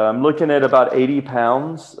so I'm looking at about 80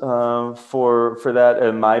 pounds for that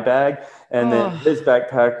in my bag. And then his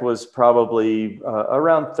backpack was probably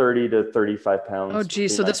around 30 to 35 pounds. Oh,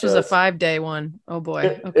 geez. So this was a 5-day one. Oh,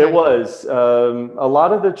 boy. It was. A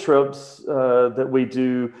lot of the trips that we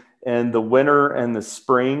do in the winter and the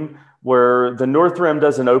spring, where the North Rim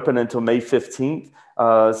doesn't open until May 15th.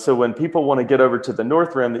 So when people want to get over to the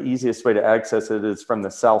North Rim, the easiest way to access it is from the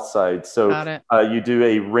south side. So you do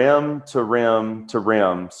a rim to rim to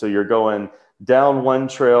rim. So you're going down one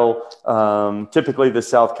trail, typically the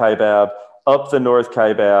South Kaibab, up the North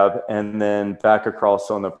Kaibab, and then back across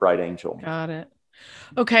on the Bright Angel. Got it.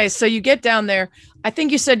 Okay, so you get down there. I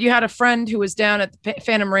think you said you had a friend who was down at the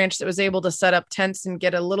Phantom Ranch that was able to set up tents and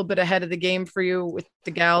get a little bit ahead of the game for you with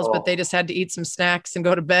the gals, but they just had to eat some snacks and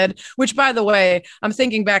go to bed. Which, by the way, I'm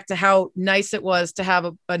thinking back to how nice it was to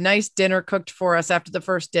have a nice dinner cooked for us after the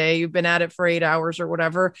first day. You've been at it for 8 hours or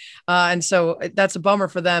whatever. And so that's a bummer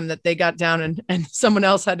for them that they got down and someone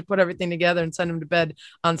else had to put everything together and send them to bed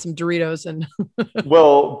on some Doritos. And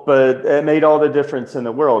Well, but it made all the difference in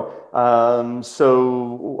the world. One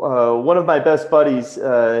of my best buddies,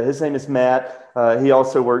 his name is Matt. He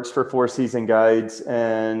also works for Four Season Guides,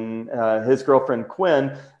 and his girlfriend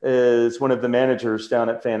Quinn is one of the managers down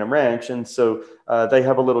at Phantom Ranch. And so they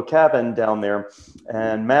have a little cabin down there.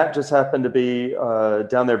 And Matt just happened to be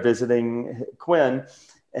down there visiting Quinn.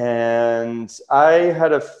 And I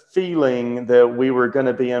had a feeling that we were going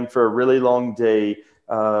to be in for a really long day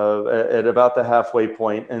at about the halfway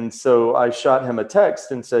point. And so I shot him a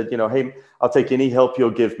text and said, hey, I'll take any help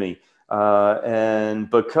you'll give me. And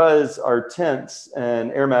because our tents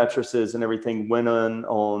and air mattresses and everything went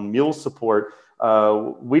on mule support,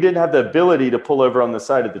 we didn't have the ability to pull over on the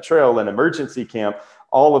side of the trail and emergency camp.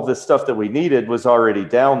 All of the stuff that we needed was already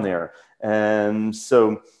down there. And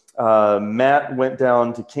so Matt went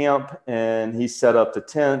down to camp and he set up the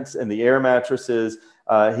tents and the air mattresses.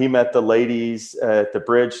 He met the ladies at the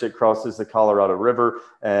bridge that crosses the Colorado River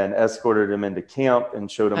and escorted them into camp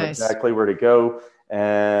and showed them exactly where to go.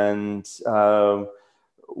 And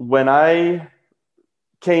when I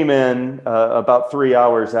came in about 3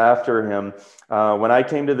 hours after him, when I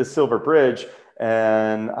came to the Silver Bridge,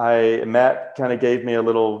 and Matt kind of gave me a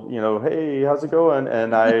little, hey, how's it going?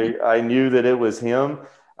 And I knew that it was him.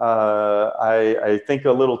 I think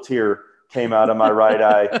a little tear came out of my right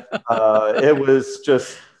eye. It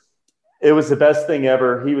was the best thing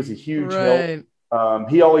ever. He was a huge help.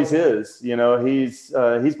 He always is, he's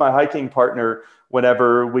my hiking partner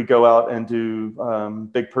whenever we go out and do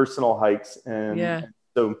big personal hikes. And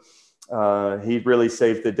so he really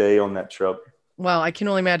saved the day on that trip. Well, I can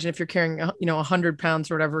only imagine if you're carrying, 100 pounds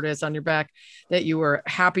or whatever it is on your back, that you were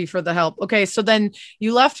happy for the help. Okay. So then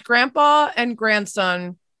you left grandpa and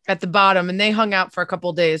grandson at the bottom and they hung out for a couple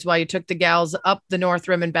of days while you took the gals up the North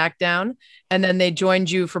Rim and back down. And then they joined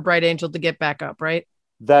you for Bright Angel to get back up, right?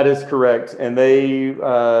 That is correct. And they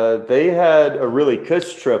had a really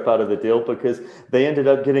cush trip out of the deal because they ended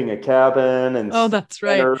up getting a cabin. And oh, that's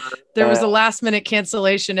right. There was a last minute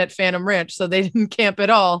cancellation at Phantom Ranch, so they didn't camp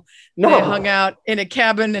at all. No. They hung out in a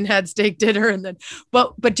cabin and had steak dinner. And then,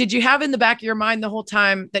 but did you have in the back of your mind the whole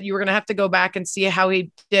time that you were going to have to go back and see how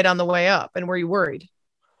he did on the way up? And were you worried?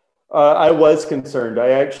 I was concerned.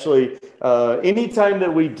 I actually, anytime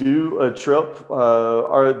that we do a trip,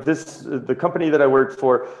 the company that I work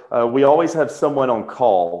for, we always have someone on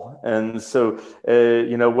call. And so,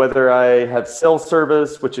 whether I have cell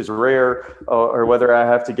service, which is rare, or whether I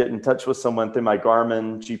have to get in touch with someone through my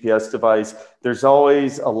Garmin GPS device, there's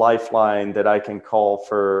always a lifeline that I can call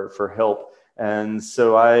for help. And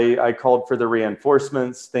so I called for the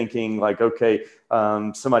reinforcements thinking like, okay,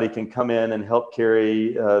 somebody can come in and help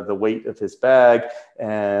carry the weight of his bag.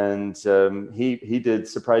 And he did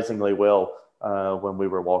surprisingly well when we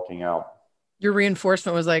were walking out. Your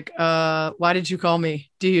reinforcement was like, why did you call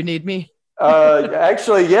me? Do you need me?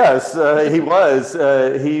 Actually, yes, he was.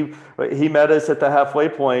 He met us at the halfway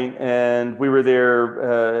point, and we were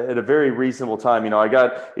there at a very reasonable time.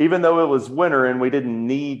 Even though it was winter and we didn't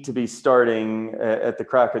need to be starting at the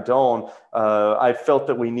crack of dawn, I felt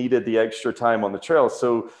that we needed the extra time on the trail.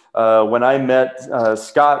 So when I met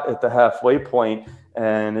Scott at the halfway point,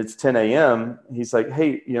 and it's 10 a.m., he's like,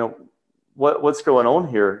 "Hey, what's going on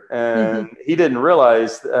here?" And he didn't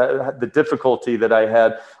realize the difficulty that I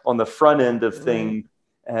had on the front end of things.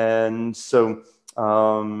 And so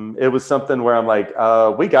it was something where I'm like,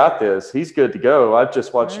 we got this. He's good to go. I've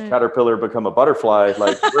just watched a caterpillar become a butterfly.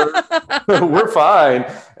 Like we're fine.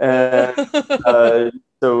 And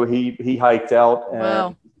so he hiked out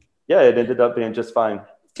and it ended up being just fine.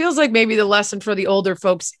 Feels like maybe the lesson for the older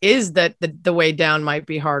folks is that the way down might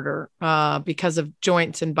be harder because of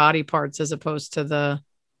joints and body parts as opposed to the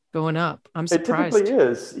going up. I'm surprised. It typically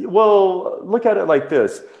is. Well, look at it like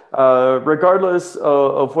this. Regardless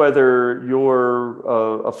of whether you're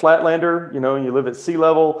a flatlander, you live at sea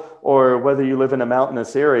level, or whether you live in a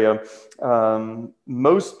mountainous area,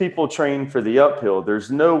 most people train for the uphill.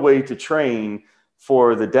 There's no way to train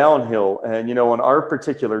for the downhill. And, on our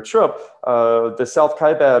particular trip, the South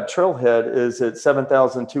Kaibab trailhead is at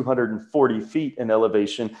 7,240 feet in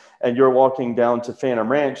elevation, and you're walking down to Phantom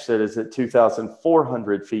Ranch that is at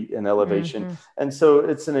 2,400 feet in elevation. And so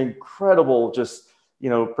it's an incredible, just,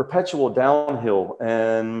 perpetual downhill.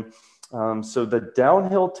 And So the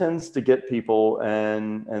downhill tends to get people,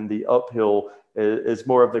 and the uphill is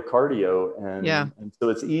more of the cardio. And so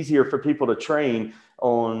it's easier for people to train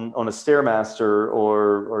on a Stairmaster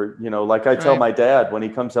or like I tell my dad when he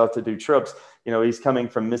comes out to do trips, he's coming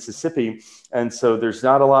from Mississippi. And so there's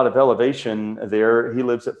not a lot of elevation there. He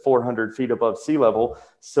lives at 400 feet above sea level.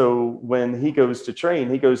 So when he goes to train,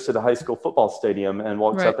 he goes to the high school football stadium and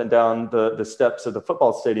walks up and down the steps of the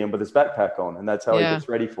football stadium with his backpack on. And that's how he gets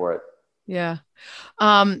ready for it. Yeah.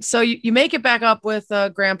 So you make it back up with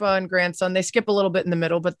grandpa and grandson. They skip a little bit in the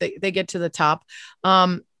middle, but they get to the top.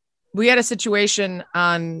 We had a situation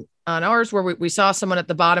on ours where we saw someone at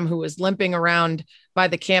the bottom who was limping around by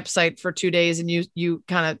the campsite for 2 days. And you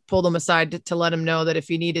kind of pulled him aside to let him know that if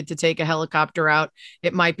he needed to take a helicopter out,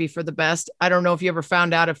 it might be for the best. I don't know if you ever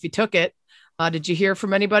found out if he took it. Did you hear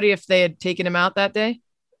from anybody if they had taken him out that day?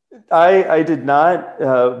 I did not,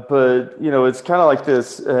 but it's kind of like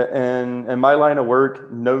this, and in my line of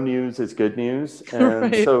work, no news is good news.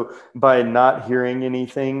 And so by not hearing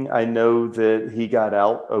anything, I know that he got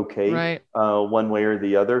out okay, one way or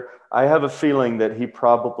the other. I have a feeling that he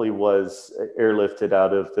probably was airlifted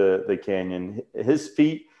out of the canyon. His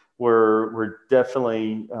feet were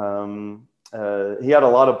definitely, he had a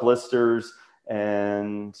lot of blisters.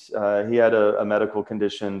 And he had a medical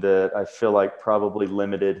condition that I feel like probably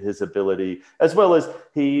limited his ability, as well as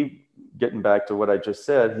getting back to what I just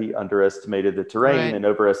said, he underestimated the terrain and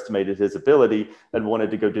overestimated his ability and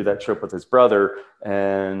wanted to go do that trip with his brother.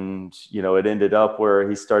 And, it ended up where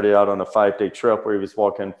he started out on a 5-day trip where he was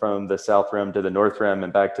walking from the South Rim to the North Rim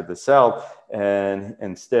and back to the South. And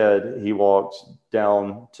instead he walked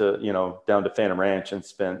down to Phantom Ranch and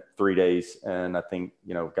spent 3 days. And I think,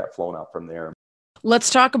 got flown out from there.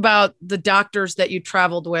 Let's talk about the doctors that you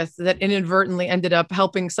traveled with that inadvertently ended up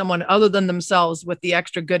helping someone other than themselves with the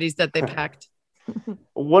extra goodies that they packed.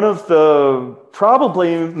 One of the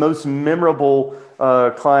probably most memorable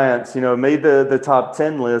clients, made the top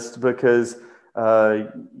 10 list because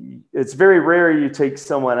it's very rare you take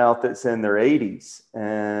someone out that's in their 80s.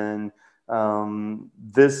 And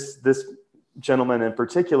this gentleman in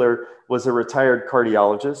particular was a retired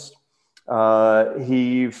cardiologist.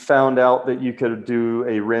 He found out that you could do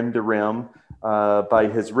a rim to rim by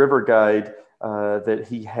his river guide that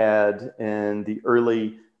he had in the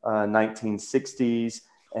early 1960s.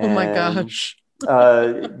 And, oh my gosh.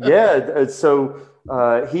 So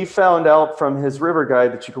he found out from his river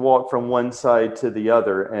guide that you could walk from one side to the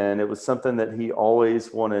other. And it was something that he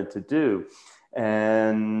always wanted to do.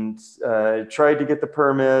 And tried to get the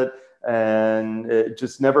permit and it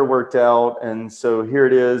just never worked out. And so here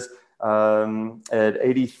it is. At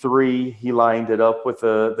 83, he lined it up with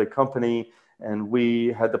the company, and we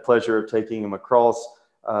had the pleasure of taking him across.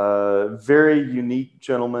 Very unique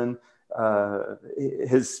gentleman.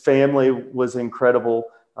 His family was incredible.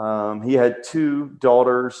 He had 2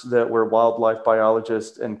 daughters that were wildlife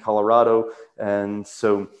biologists in Colorado, and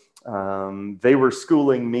so they were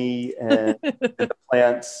schooling me and the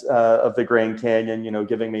plants of the Grand Canyon,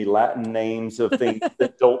 giving me Latin names of things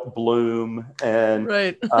that don't bloom. And,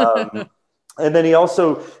 and then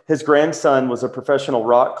his grandson was a professional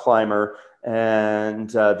rock climber,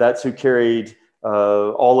 and that's who carried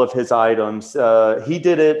all of his items. He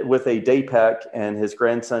did it with a day pack, and his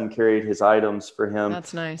grandson carried his items for him.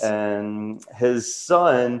 That's nice. And his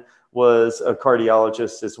son was a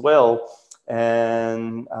cardiologist as well.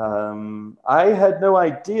 And I had no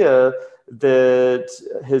idea that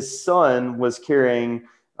his son was carrying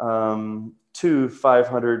 2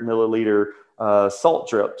 500 milliliter salt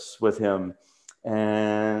drips with him.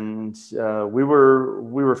 And we were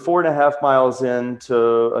 4.5 miles into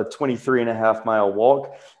a 23.5 mile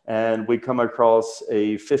walk, and we come across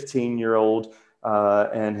a 15-year-old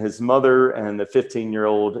and his mother, and the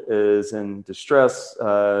 15-year-old is in distress,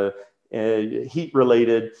 heat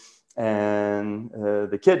related. And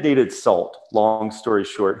the kid needed salt. Long story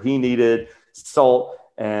short, he needed salt,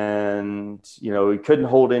 and he couldn't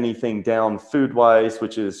hold anything down food wise,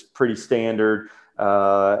 which is pretty standard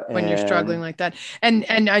when you're struggling like that. And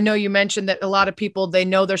I know you mentioned that a lot of people, they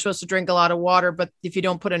know they're supposed to drink a lot of water, but if you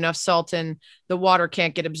don't put enough salt in, the water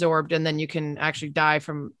can't get absorbed, and then you can actually die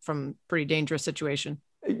from pretty dangerous situation.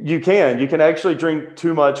 You can actually drink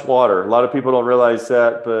too much water. A lot of people don't realize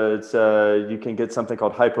that, but you can get something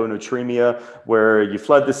called hyponatremia, where you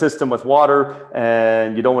flood the system with water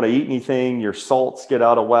and you don't want to eat anything. Your salts get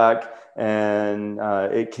out of whack, and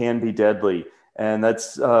it can be deadly. And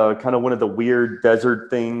that's kind of one of the weird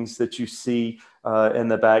desert things that you see in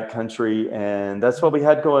the backcountry. And that's what we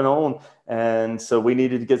had going on. And so we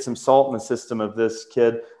needed to get some salt in the system of this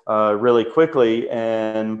kid. really quickly.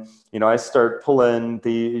 And, I start pulling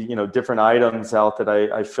the, different items out that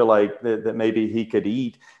I feel like that maybe he could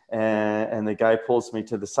eat. And the guy pulls me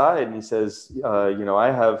to the side and he says,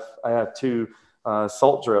 I have two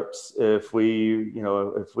salt drips if we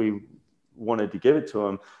wanted to give it to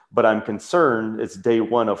him, but I'm concerned it's day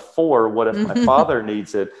 1 of 4. What if my father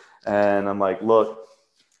needs it? And I'm like, look,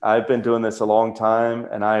 I've been doing this a long time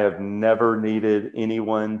and I have never needed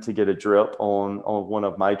anyone to get a drip on one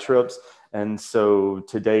of my trips. And so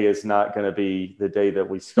today is not going to be the day that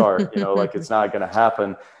we start, like it's not going to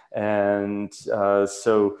happen. And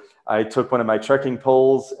so I took one of my trekking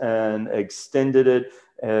poles and extended it.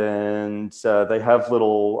 And they have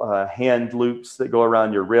little hand loops that go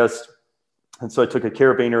around your wrist. And so I took a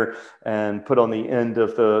carabiner and put on the end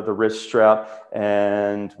of the wrist strap,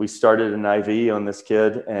 and we started an IV on this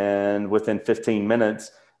kid. And within 15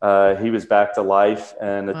 minutes, he was back to life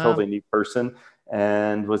and a totally new person,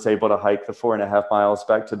 and was able to hike the 4.5 miles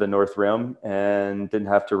back to the North Rim and didn't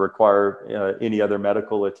have to require any other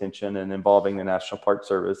medical attention and involving the National Park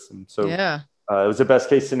Service. And so it was a best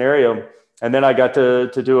case scenario. And then I got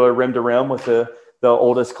to do a rim to rim with the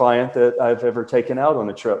oldest client that I've ever taken out on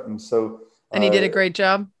a trip. And so, and he did a great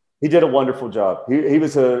job. He did a wonderful job. He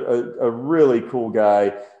was a really cool guy.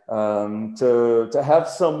 To have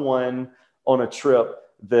someone on a trip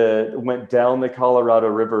that went down the Colorado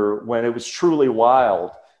River when it was truly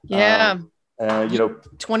wild. Yeah.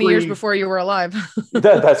 20 years before you were alive.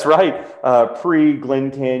 That's right. Pre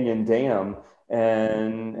Glen Canyon Dam.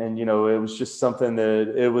 And it was just something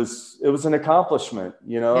that it was an accomplishment,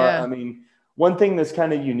 I mean, one thing that's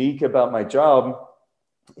kind of unique about my job,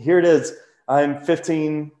 here it is, I'm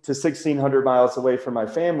 1,500 to 1,600 miles away from my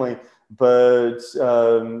family, but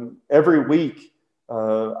every week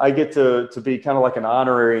I get to be kind of like an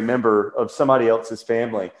honorary member of somebody else's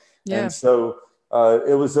family. Yeah. And so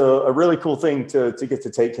it was a really cool thing to get to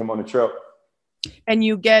take him on a trip. And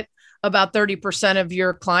you get about 30% of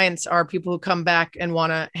your clients are people who come back and want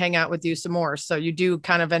to hang out with you some more. So you do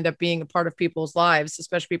kind of end up being a part of people's lives,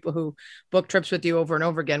 especially people who book trips with you over and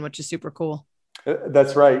over again, which is super cool.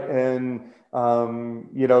 That's right. And,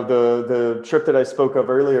 the trip that I spoke of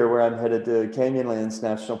earlier where I'm headed to Canyonlands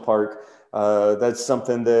National Park, that's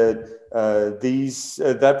something that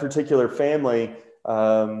that particular family,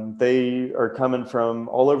 they are coming from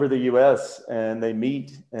all over the U.S. and they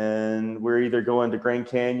meet, and we're either going to Grand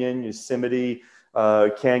Canyon, Yosemite,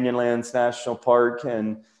 Canyonlands National Park.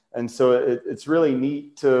 And so it's really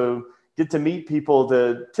neat to get to meet people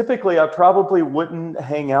that typically I probably wouldn't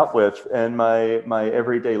hang out with in my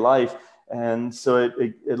everyday life. And so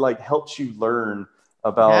it like helps you learn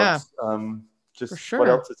about, what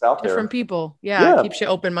else is out there. Different people. Yeah. It keeps you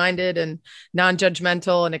open-minded and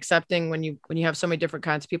non-judgmental and accepting when you have so many different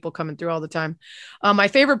kinds of people coming through all the time. My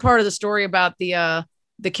favorite part of the story about the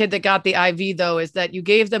kid that got the IV though, is that you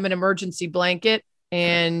gave them an emergency blanket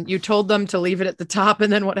and you told them to leave it at the top.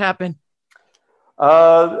 And then what happened?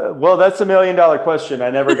 Well, that's $1 million question. I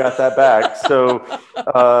never got that back. So,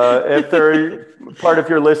 if they're part of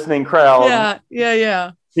your listening crowd,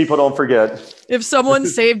 people don't forget. If someone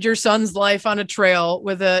saved your son's life on a trail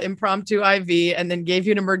with an impromptu IV and then gave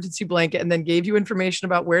you an emergency blanket and then gave you information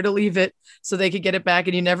about where to leave it so they could get it back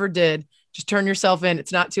and you never did, just turn yourself in.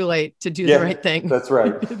 It's not too late to do the right thing. That's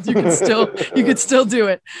right. you could still do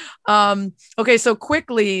it. Okay. So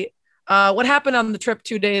quickly, what happened on the trip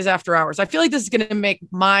 2 days after ours? I feel like this is going to make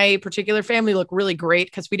my particular family look really great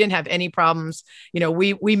because we didn't have any problems.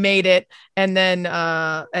 We made it. And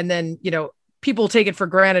then, people take it for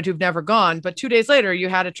granted who've never gone, but 2 days later you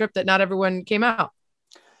had a trip that not everyone came out.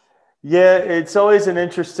 Yeah, it's always an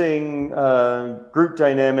interesting group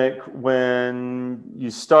dynamic when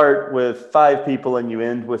you start with 5 people and you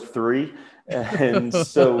end with 3. And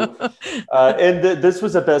so, this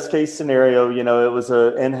was a best case scenario. It was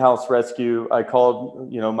an in-house rescue. I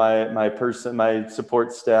called, my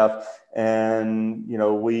support staff, and,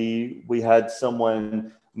 we had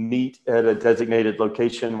someone meet at a designated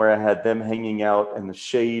location where I had them hanging out in the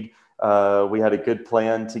shade. We had a good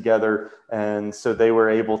plan together. And so they were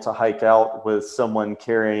able to hike out with someone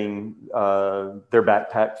carrying their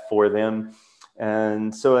backpack for them.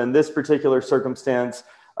 And so in this particular circumstance,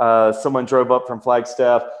 someone drove up from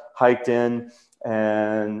Flagstaff, hiked in,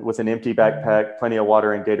 and with an empty backpack, plenty of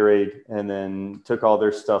water and Gatorade, and then took all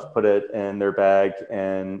their stuff, put it in their bag,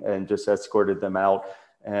 and just escorted them out.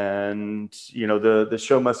 And, the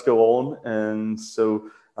show must go on. And so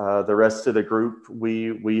the rest of the group,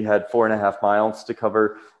 we had 4.5 miles to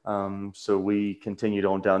cover. So we continued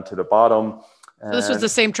on down to the bottom. So this was the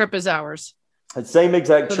same trip as ours. Same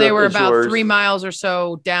exact So trip they were as about yours. 3 miles or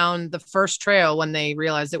so down the first trail when they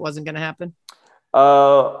realized it wasn't going to happen.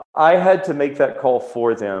 I had to make that call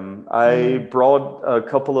for them. I brought a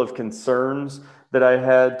couple of concerns that I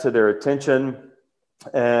had to their attention,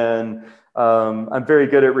 and I'm very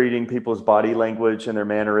good at reading people's body language and their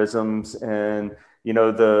mannerisms, and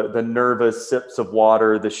the nervous sips of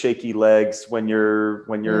water, the shaky legs when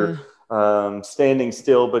you're standing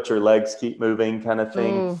still but your legs keep moving, kind of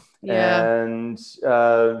thing. Ooh, yeah. And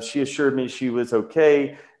she assured me she was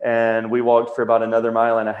okay. And we walked for about another 1.5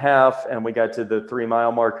 miles, and we got to the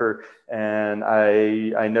 3-mile marker. And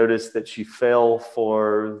I noticed that she fell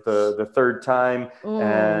for the third time. Ooh.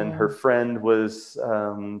 And her friend was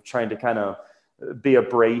trying to kind of be a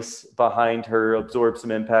brace behind her, absorb some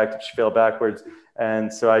impact if she fell backwards.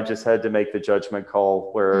 And so I just had to make the judgment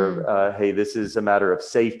call where, hey, this is a matter of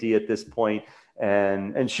safety at this point.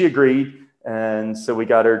 And she agreed. And so we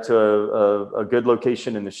got her to a good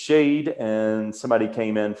location in the shade, and somebody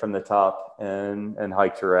came in from the top and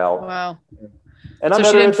hiked her out. Wow. And so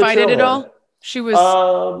she didn't fight it at all? She was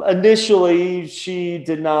initially, she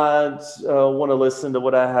did not want to listen to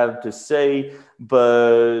what I have to say,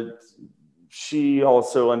 but she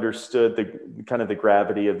also understood the kind of the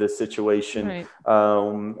gravity of this situation. Right.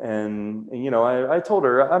 And I told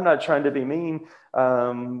her, I'm not trying to be mean.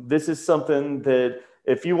 This is something that,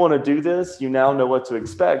 if you want to do this, you now know what to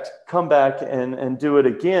expect. Come back and do it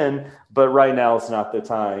again. But right now is not the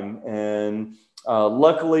time. And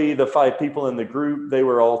luckily, the 5 people in the group, they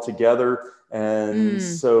were all together. And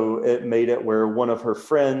so it made it where one of her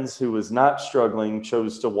friends who was not struggling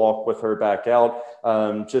chose to walk with her back out.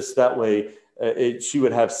 Just that way, she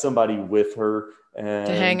would have somebody with her. And,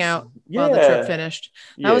 to hang out while the trip finished.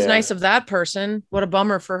 That was nice of that person. What a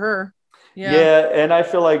bummer for her. Yeah, and I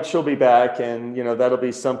feel like she'll be back, and that'll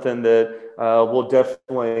be something that we'll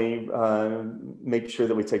definitely make sure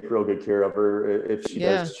that we take real good care of her if she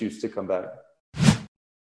does choose to come back.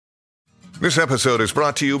 This episode is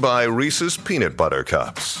brought to you by Reese's Peanut Butter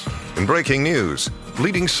Cups. In breaking news,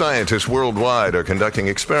 leading scientists worldwide are conducting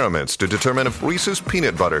experiments to determine if Reese's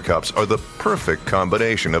Peanut Butter Cups are the perfect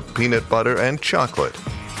combination of peanut butter and chocolate.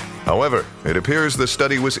 However, it appears the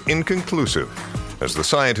study was inconclusive, as the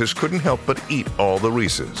scientists couldn't help but eat all the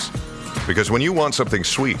Reese's. Because when you want something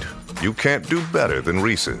sweet, you can't do better than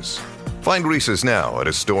Reese's. Find Reese's now at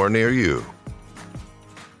a store near you.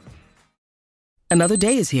 Another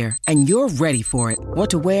day is here, and you're ready for it. What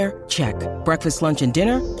to wear? Check. Breakfast, lunch, and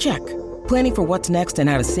dinner? Check. Planning for what's next and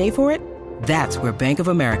how to save for it? That's where Bank of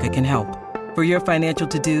America can help. For your financial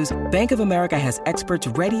to-dos, Bank of America has experts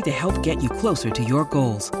ready to help get you closer to your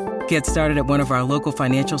goals. Get started at one of our local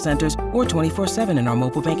financial centers or 24/7 in our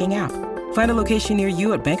mobile banking app. Find a location near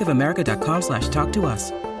you at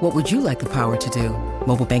bankofamerica.com/talktous. What would you like the power to do?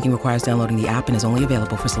 Mobile banking requires downloading the app and is only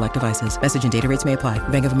available for select devices. Message and data rates may apply.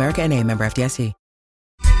 Bank of America NA, member FDIC.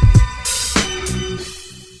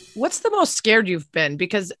 What's the most scared you've been?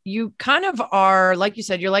 Because you kind of are, like you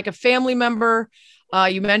said, you're like a family member.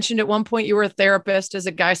 You mentioned at one point you were a therapist, as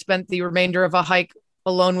a guy spent the remainder of a hike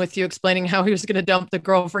alone with you, explaining how he was going to dump the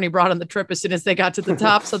girlfriend he brought on the trip as soon as they got to the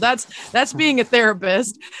top. So that's being a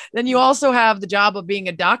therapist. Then you also have the job of being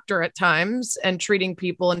a doctor at times and treating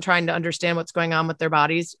people and trying to understand what's going on with their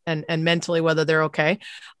bodies and mentally, whether they're okay.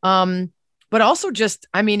 But also just,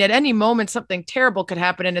 at any moment, something terrible could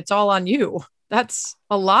happen and it's all on you. That's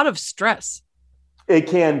a lot of stress. It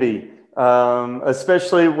can be,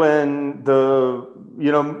 especially when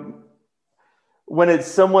when it's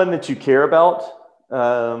someone that you care about,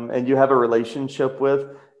 and you have a relationship with,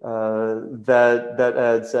 that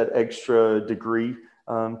adds that extra degree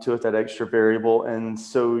to it, that extra variable. And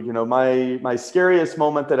so, my scariest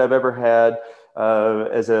moment that I've ever had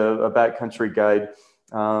as a backcountry guide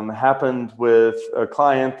happened with a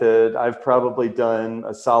client that I've probably done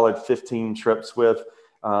a solid 15 trips with.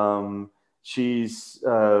 She's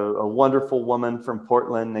a wonderful woman from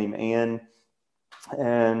Portland named Anne.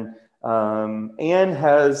 And Anne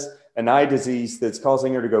has an eye disease that's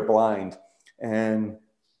causing her to go blind. And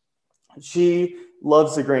she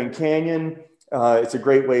loves the Grand Canyon. It's a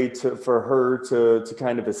great way for her to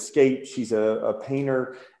kind of escape. She's a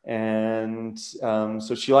painter. And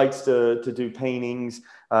so she likes to do paintings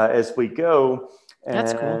as we go. And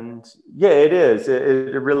that's cool. Yeah, it is.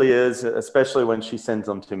 It really is, especially when she sends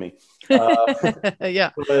them to me.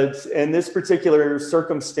 Yeah. But in this particular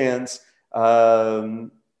circumstance,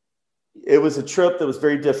 it was a trip that was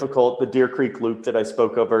very difficult, the Deer Creek Loop that I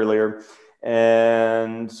spoke of earlier.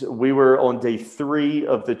 And we were on day 3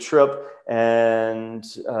 of the trip. And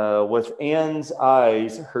with Anne's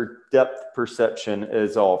eyes, her depth perception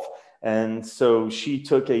is off. And so she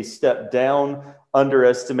took a step down,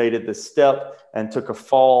 underestimated the step, and took a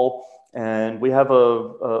fall. And we have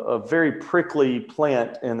a very prickly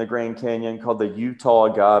plant in the Grand Canyon called the Utah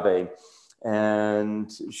agave.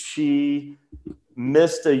 And she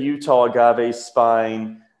missed a Utah agave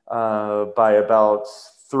spine by about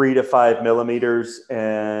 3 to 5 millimeters,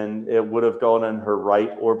 and it would have gone in her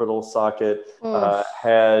right orbital socket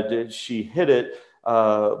had she hit it,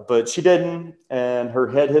 but she didn't, and her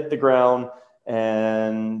head hit the ground.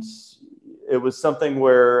 And it was something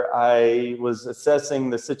where I was assessing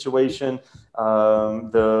the situation.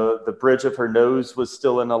 The bridge of her nose was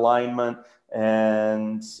still in alignment.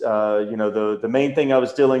 And, the main thing I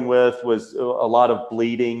was dealing with was a lot of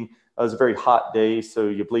bleeding. It was a very hot day, so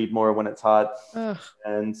you bleed more when it's hot. Ugh.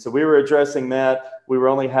 And so we were addressing that. We were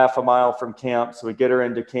only half a mile from camp, so we get her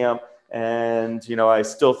into camp. And, I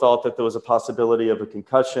still thought that there was a possibility of a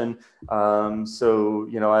concussion.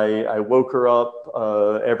 I woke her up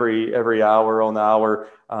every hour on the hour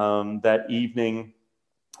that evening,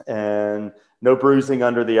 and no bruising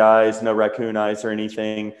under the eyes, no raccoon eyes or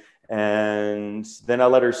anything. And then I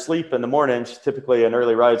let her sleep in the morning. She's typically an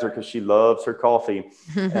early riser because she loves her coffee.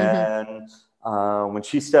 And when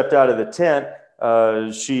she stepped out of the tent,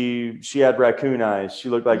 she had raccoon eyes. She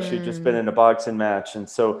looked like she'd just been in a boxing match. And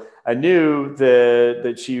so I knew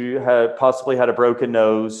that she had possibly had a broken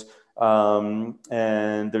nose,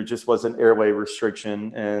 and there just wasn't airway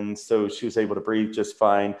restriction. And so she was able to breathe just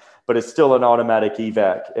fine, but it's still an automatic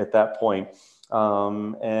evac at that point.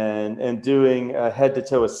 And doing a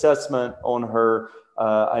head-to-toe assessment on her,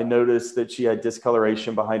 I noticed that she had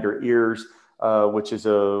discoloration behind her ears, which is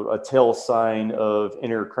a tell sign of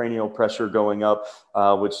intracranial pressure going up,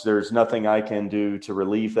 which there's nothing I can do to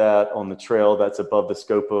relieve that on the trail. That's above the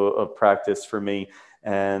scope of practice for me.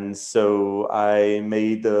 And so I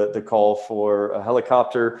made the call for a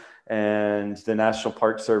helicopter, and the National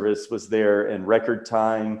Park Service was there in record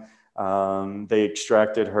time. They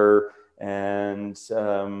extracted her. And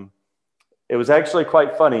it was actually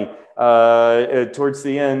quite funny. Towards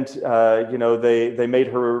the end, they made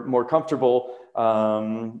her more comfortable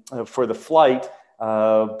for the flight.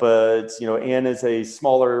 But Anne is a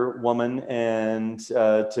smaller woman, and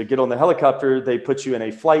to get on the helicopter, they put you in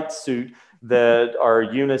a flight suit that are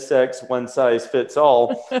unisex, one size fits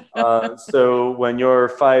all. So when you're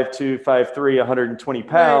 5'2", 5'3", 120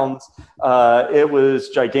 pounds, it was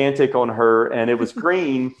gigantic on her, and it was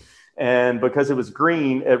green. And because it was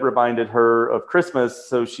green, it reminded her of Christmas.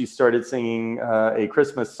 So she started singing a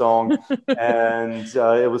Christmas song. And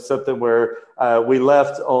it was something where we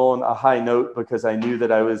left on a high note, because I knew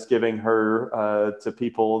that I was giving her to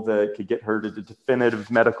people that could get her to the definitive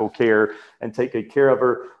medical care and take good care of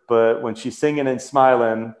her. But when she's singing and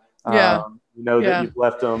smiling, that you've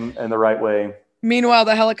left them in the right way. Meanwhile,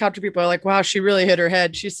 the helicopter people are like, wow, she really hit her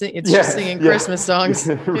head. She's just singing Christmas songs.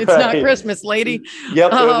 It's not Christmas, lady.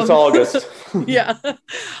 Yep, it was August. Yeah.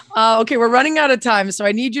 Okay, we're running out of time. So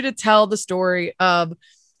I need you to tell the story of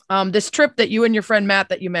this trip that you and your friend Matt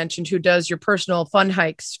that you mentioned, who does your personal fun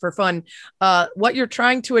hikes for fun, what you're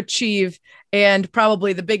trying to achieve, and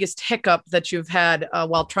probably the biggest hiccup that you've had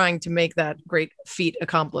while trying to make that great feat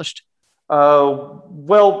accomplished.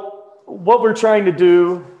 Well, what we're trying to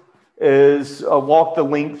do is walk the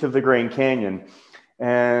length of the Grand Canyon.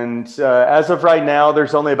 And as of right now,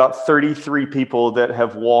 there's only about 33 people that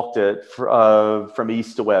have walked it from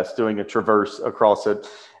east to west, doing a traverse across it.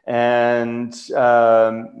 And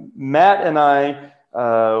Matt and I,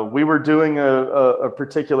 we were doing a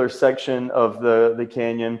particular section of the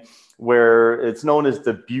canyon where it's known as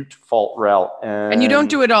the Butte Fault Route. And you don't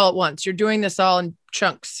do it all at once. You're doing this all in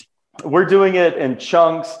chunks. We're doing it in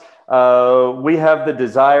chunks. We have the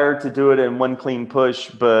desire to do it in one clean push,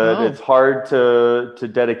 but it's hard to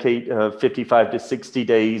dedicate 55 to 60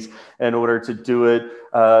 days in order to do it.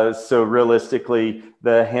 So realistically,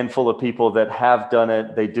 the handful of people that have done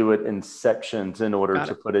it, they do it in sections in order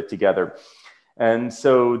to put it together. And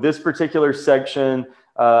so this particular section,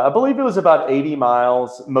 I believe it was about 80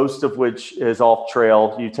 miles, most of which is off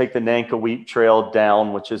trail. You take the Nankoweap Trail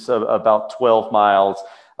down, which is about 12 miles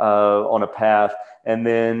on a path. And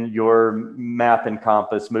then your map and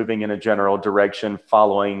compass moving in a general direction,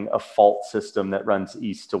 following a fault system that runs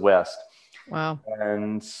east to west. Wow.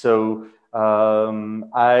 And so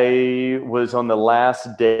I was on the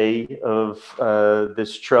last day of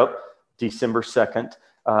this trip, December 2nd.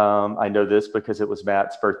 I know this because it was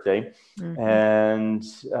Matt's birthday. Mm-hmm. And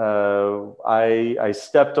I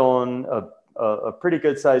stepped on a pretty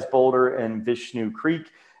good sized boulder in Vishnu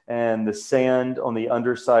Creek. And the sand on the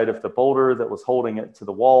underside of the boulder that was holding it to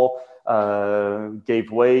the wall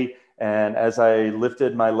gave way, And as I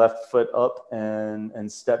lifted my left foot up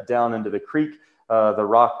and stepped down into the creek, the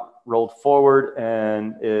rock rolled forward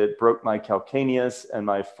and it broke my calcaneus and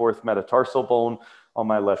my fourth metatarsal bone on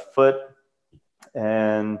my left foot.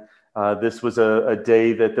 And this was a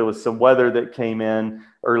day that there was some weather that came in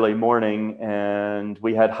early morning and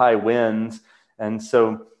we had high winds. And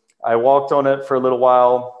so I walked on it for a little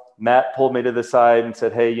while. Matt pulled me to the side and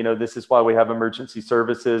said, hey, this is why we have emergency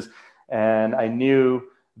services. And I knew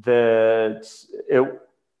that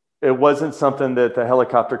it wasn't something that the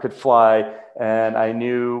helicopter could fly. And I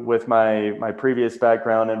knew with my previous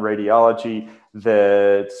background in radiology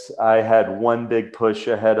that I had one big push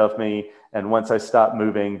ahead of me. And once I stopped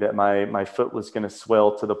moving, that my foot was going to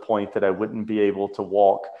swell to the point that I wouldn't be able to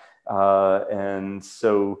walk. And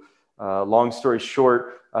so long story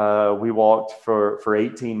short, we walked for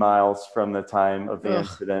 18 miles from the time of the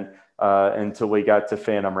incident until we got to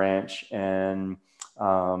Phantom Ranch. And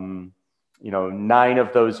 9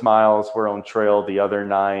 of those miles were on trail. The other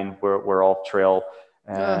 9 were off trail.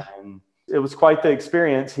 And it was quite the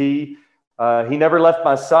experience. He never left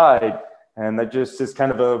my side. And that just is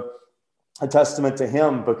kind of a testament to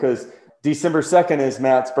him, because December 2nd is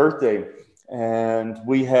Matt's birthday. And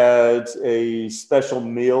we had a special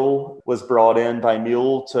meal was brought in by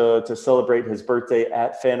Mule to celebrate his birthday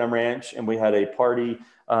at Phantom Ranch. And we had a party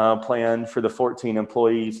planned for the 14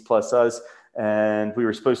 employees plus us. And we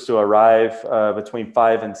were supposed to arrive between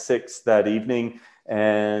 5 and 6 that evening.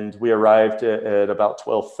 And we arrived at about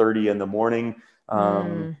 12:30 in the morning.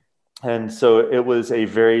 And so it was a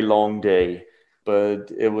very long day,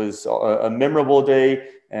 but it was a memorable day.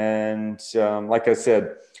 And like I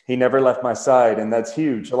said, he never left my side, and that's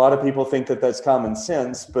huge. A lot of people think that that's common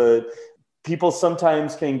sense, but people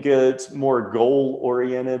sometimes can get more goal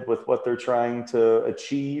oriented with what they're trying to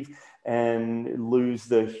achieve and lose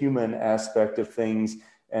the human aspect of things.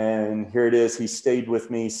 And here it is. He stayed with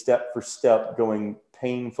me step for step, going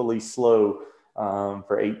painfully slow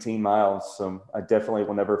for 18 miles. So I definitely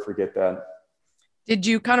will never forget that. Did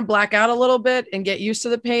you kind of black out a little bit and get used to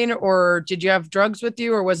the pain, or did you have drugs with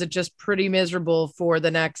you, or was it just pretty miserable for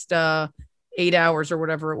the next 8 hours or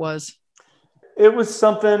whatever it was? It was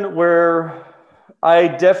something where I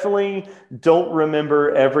definitely don't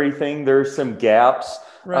remember everything. There's some gaps.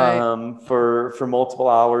 Right. For multiple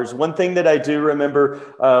hours. One thing that I do remember,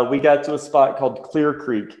 we got to a spot called Clear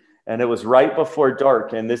Creek, and it was right before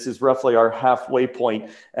dark. And this is roughly our halfway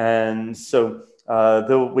point. And so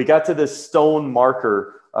we got to this stone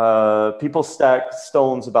marker. People stacked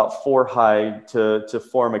stones about 4 high to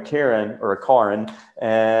form a cairn or a cairn.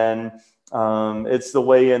 And it's the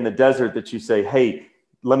way in the desert that you say, hey,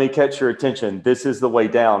 let me catch your attention. This is the way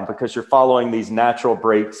down, because you're following these natural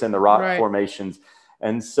breaks in the rock formations.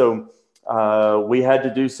 And so we had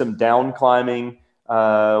to do some down climbing,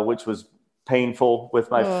 which was painful with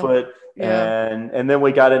my foot. Yeah. And then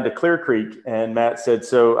we got into Clear Creek, and Matt said,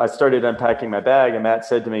 so I started unpacking my bag, and Matt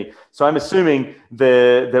said to me, so I'm assuming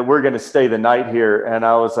that we're going to stay the night here. And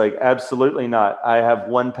I was like, absolutely not. I have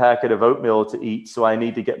 1 packet of oatmeal to eat, so I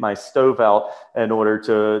need to get my stove out in order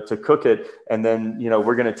to cook it. And then,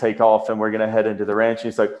 we're going to take off and we're going to head into the ranch.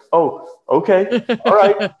 And he's like, oh, okay. All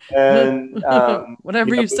right. And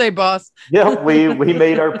whatever you say, boss. Yeah, we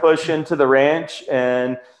made our push into the ranch,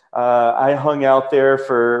 and I hung out there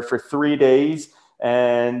for 3 days,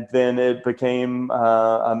 and then it became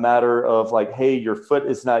a matter of like, hey, your foot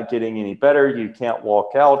is not getting any better. You can't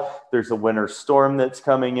walk out. There's a winter storm that's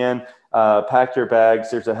coming in. Pack your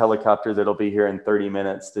bags. There's a helicopter that'll be here in 30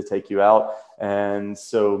 minutes to take you out. And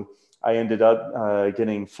so I ended up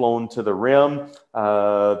getting flown to the rim.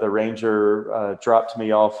 The ranger dropped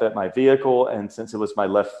me off at my vehicle. And since it was my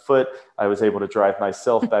left foot, I was able to drive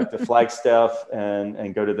myself back to Flagstaff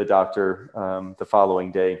and go to the doctor the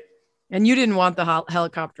following day. And you didn't want the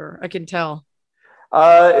helicopter, I can tell.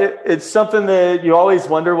 It's something that you always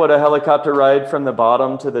wonder what a helicopter ride from the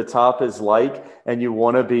bottom to the top is like. And you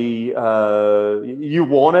want to be, you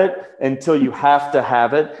want it until you have to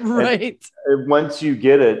have it. Right. And once you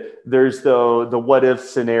get it, there's the what if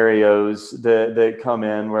scenarios that come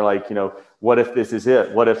in where, like, what if this is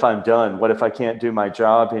it? What if I'm done? What if I can't do my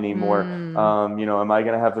job anymore? Am I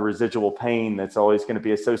going to have the residual pain that's always going to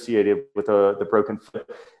be associated with the broken foot?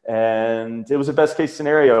 And it was a best case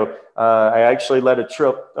scenario. I actually led a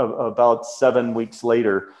trip about 7 weeks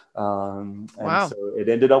later. Wow. So it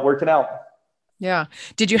ended up working out. Yeah.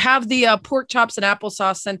 Did you have the pork chops and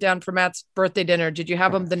applesauce sent down for Matt's birthday dinner? Did you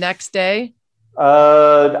have them the next day?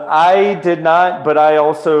 I did not, but I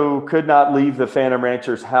also could not leave the Phantom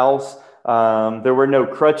Rancher's house There were no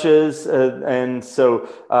crutches. And so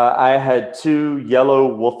I had 2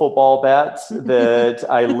 yellow wiffle ball bats that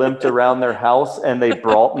I limped around their house, and they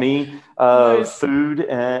brought me Nice. food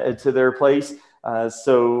to their place.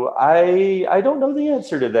 So I don't know the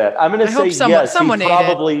answer to that. I'm going to say yes. Someone ate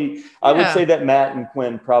it. I would say that Matt and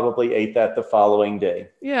Quinn probably ate that the following day.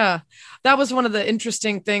 Yeah, that was one of the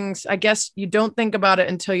interesting things. I guess you don't think about it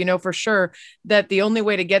until you know for sure that the only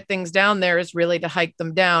way to get things down there is really to hike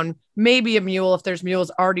them down. Maybe a mule, if there's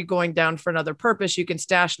mules already going down for another purpose, you can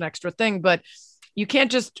stash an extra thing, but you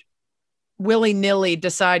can't just willy-nilly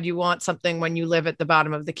decide you want something when you live at the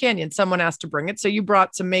bottom of the canyon. Someone has to bring it. So you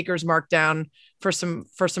brought some Maker's Mark down for some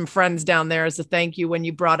friends down there as a thank you when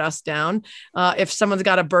you brought us down. If someone's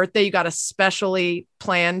got a birthday, you got to specially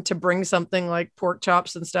plan to bring something like pork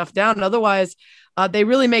chops and stuff down. Otherwise, they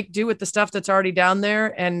really make do with the stuff that's already down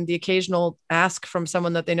there and the occasional ask from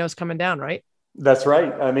someone that they know is coming down, right? That's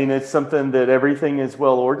right. I mean, it's something that everything is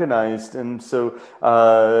well organized. And so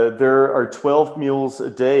there are 12 mules a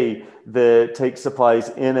day that take supplies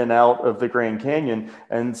in and out of the Grand Canyon.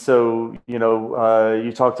 And so,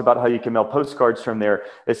 you talked about how you can mail postcards from there.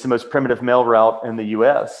 It's the most primitive mail route in the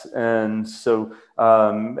US. And so,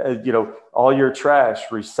 all your trash,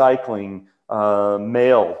 recycling,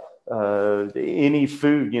 mail, any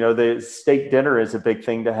food, the steak dinner is a big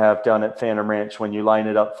thing to have down at Phantom Ranch when you line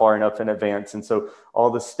it up far enough in advance. And so all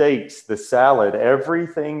the steaks, the salad,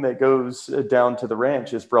 everything that goes down to the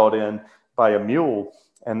ranch is brought in by a mule,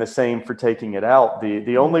 and the same for taking it out.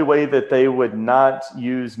 The only way that they would not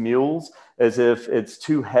use mules is if it's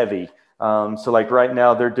too heavy. So like right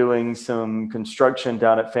now they're doing some construction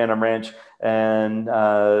down at Phantom Ranch, and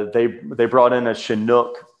they brought in a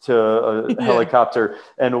Chinook to a helicopter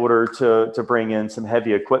in order to bring in some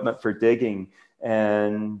heavy equipment for digging.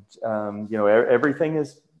 And, everything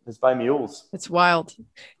is by mules. It's wild.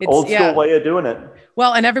 It's old school way of doing it.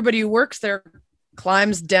 Well, and everybody who works there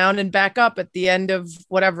climbs down and back up at the end of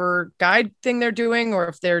whatever guide thing they're doing, or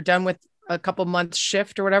if they're done with a couple months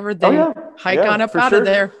shift or whatever, they hike on up out of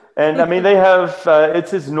there. And I mean, they have,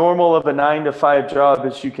 it's as normal of a 9-to-5 job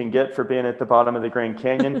as you can get for being at the bottom of the Grand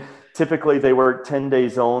Canyon. Typically they work 10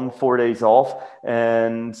 days on, 4 days off.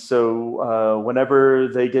 And so whenever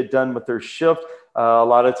they get done with their shift, a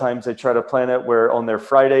lot of times they try to plan it where on their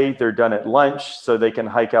Friday they're done at lunch so they can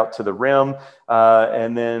hike out to the rim.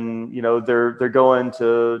 And then, they're going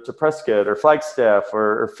to Prescott or Flagstaff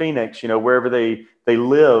or Phoenix, wherever they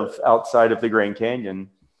live outside of the Grand Canyon.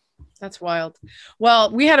 That's wild. Well,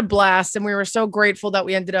 we had a blast, and we were so grateful that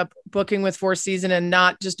we ended up booking with Four Seasons and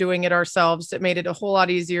not just doing it ourselves. It made it a whole lot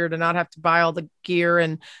easier to not have to buy all the gear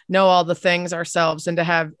and know all the things ourselves, and to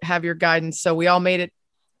have your guidance. So we all made it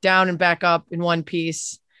down and back up in one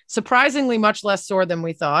piece. Surprisingly much less sore than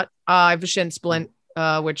we thought. I have a shin splint,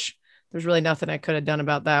 which there's really nothing I could have done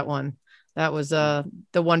about that one. That was the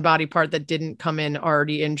one body part that didn't come in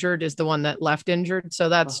already injured is the one that left injured. So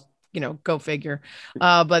that's, go figure.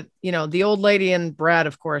 But the old lady and Brad,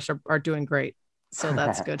 of course, are doing great. So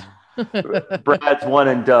that's good. Brad's one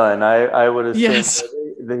and done. I would assume yes.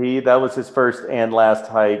 that was his first and last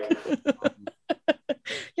hike.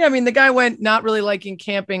 Yeah, I mean, the guy went not really liking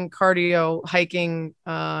camping, cardio, hiking,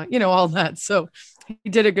 all that. So he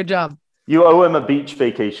did a good job. You owe him a beach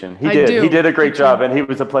vacation. He did. He did a great job, and he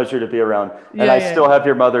was a pleasure to be around. And I still have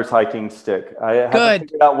your mother's hiking stick. I haven't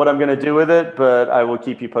figured out what I'm going to do with it, but I will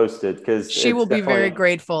keep you posted because she will be very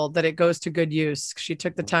grateful that it goes to good use. She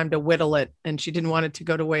took the time to whittle it, and she didn't want it to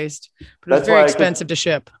go to waste. But it was very expensive to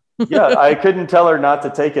ship. Yeah, I couldn't tell her not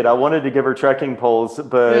to take it. I wanted to give her trekking poles,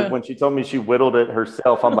 but when she told me she whittled it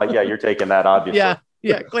herself, I'm like, yeah, you're taking that, obviously.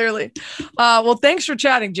 Yeah, clearly. Well, thanks for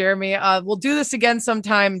chatting, Jeremy. We'll do this again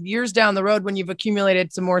sometime years down the road when you've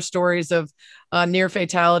accumulated some more stories of near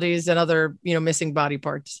fatalities and other, missing body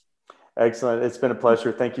parts. Excellent. It's been a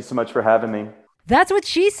pleasure. Thank you so much for having me. That's what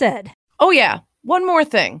she said. Oh, yeah. One more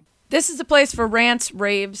thing. This is a place for rants,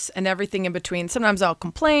 raves, and everything in between. Sometimes I'll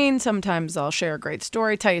complain. Sometimes I'll share a great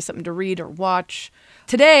story, tell you something to read or watch.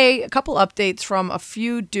 Today, a couple updates from a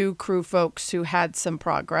few Do Crew folks who had some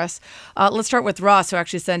progress. Let's start with Ross, who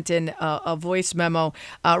actually sent in a voice memo.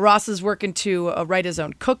 Ross is working to write his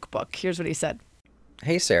own cookbook. Here's what he said.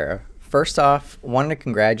 Hey, Sarah. First off, wanted to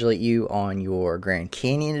congratulate you on your Grand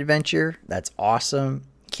Canyon adventure. That's awesome.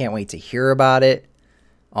 Can't wait to hear about it.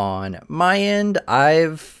 On my end,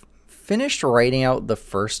 I've finished writing out the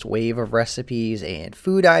first wave of recipes and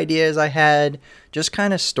food ideas I had, just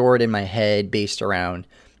kind of stored in my head based around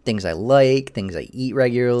things I like, things I eat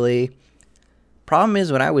regularly. Problem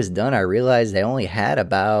is, when I was done, I realized I only had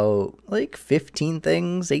about 15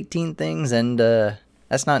 things, 18 things, and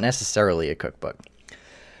that's not necessarily a cookbook.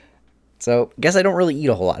 So, guess I don't really eat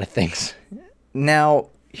a whole lot of things. Now,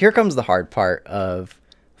 here comes the hard part of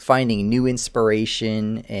finding new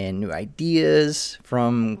inspiration and new ideas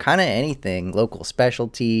from kind of anything, local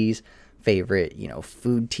specialties, favorite,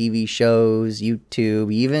 food TV shows,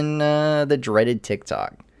 YouTube, even the dreaded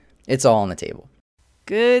TikTok. It's all on the table.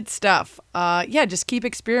 Good stuff. Just keep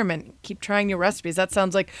experimenting. Keep trying new recipes. That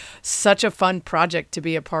sounds like such a fun project to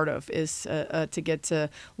be a part of, is to get to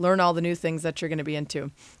learn all the new things that you're going to be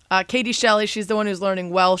into. Katie Shelley, she's the one who's learning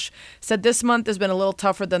Welsh, said this month has been a little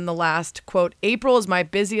tougher than the last. Quote, April is my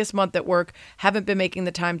busiest month at work. Haven't been making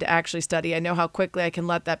the time to actually study. I know how quickly I can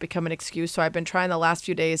let that become an excuse. So I've been trying the last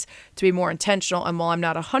few days to be more intentional. And while I'm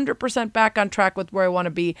not 100% back on track with where I want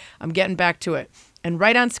to be, I'm getting back to it. And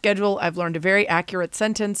right on schedule, I've learned a very accurate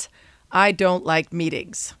sentence. I don't like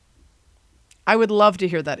meetings. I would love to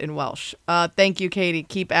hear that in Welsh. Thank you, Katie.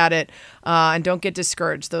 Keep at it. And don't get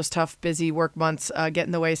discouraged. Those tough, busy work months get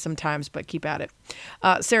in the way sometimes, but keep at it.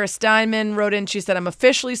 Sarah Steinman wrote in. She said, I'm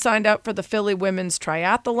officially signed up for the Philly Women's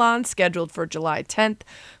Triathlon, scheduled for July 10th.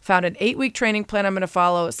 Found an 8-week training plan I'm going to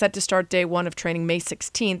follow, set to start day 1 of training May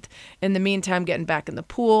 16th. In the meantime, getting back in the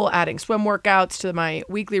pool, adding swim workouts to my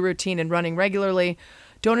weekly routine and running regularly.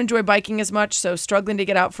 Don't enjoy biking as much, so struggling to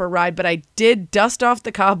get out for a ride, but I did dust off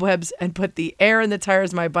the cobwebs and put the air in the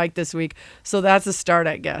tires of my bike this week, so that's a start,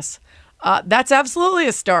 I guess. That's absolutely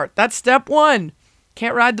a start. That's step 1.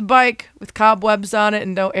 Can't ride the bike with cobwebs on it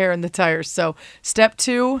and no air in the tires. So step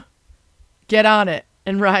 2, get on it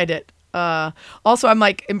and ride it. Also, I'm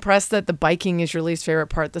impressed that the biking is your least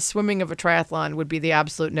favorite part. The swimming of a triathlon would be the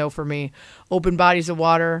absolute no for me. Open bodies of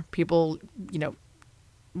water, people,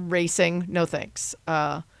 racing, no thanks.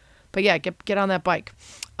 But yeah, get on that bike.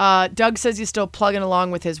 Doug says he's still plugging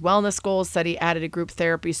along with his wellness goals. Said he added a group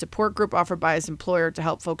therapy support group offered by his employer to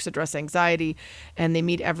help folks address anxiety, and they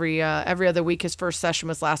meet every other week. His first session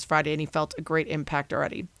was last Friday, and he felt a great impact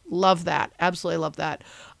already. Love that. Absolutely love that.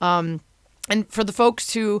 And for the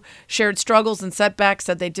folks who shared struggles and setbacks,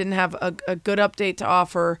 said they didn't have a good update to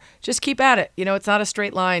offer, just keep at it. It's not a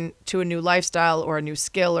straight line to a new lifestyle or a new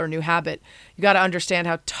skill or a new habit. You got to understand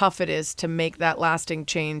how tough it is to make that lasting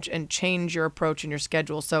change and change your approach and your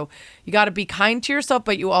schedule. So you got to be kind to yourself,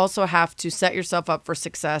 but you also have to set yourself up for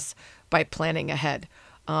success by planning ahead.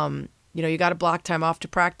 You got to block time off to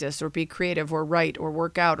practice or be creative or write or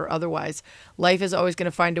work out or otherwise. Life is always going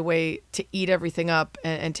to find a way to eat everything up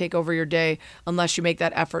and take over your day unless you make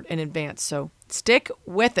that effort in advance. So stick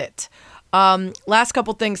with it. Last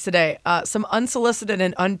couple things today. Some unsolicited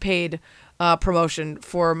and unpaid promotion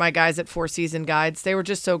for my guys at Four Season Guides. They were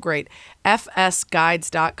just so great.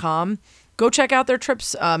 fsguides.com. Go check out their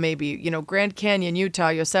trips, maybe, Grand Canyon, Utah,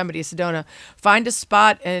 Yosemite, Sedona. Find a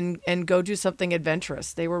spot and go do something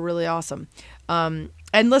adventurous. They were really awesome. And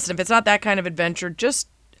listen, if it's not that kind of adventure, just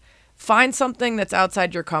find something that's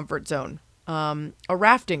outside your comfort zone. A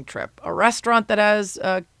rafting trip, a restaurant that has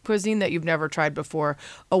cuisine that you've never tried before,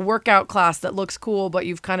 a workout class that looks cool, but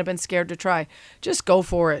you've kind of been scared to try. Just go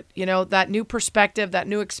for it. That new perspective, that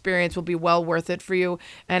new experience will be well worth it for you.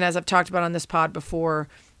 And as I've talked about on this pod before,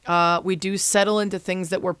 we do settle into things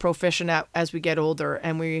that we're proficient at as we get older,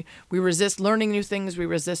 and we resist learning new things. We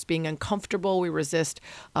resist being uncomfortable. We resist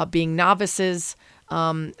being novices.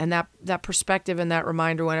 And that perspective and that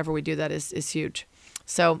reminder whenever we do that is huge.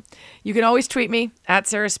 So you can always tweet me at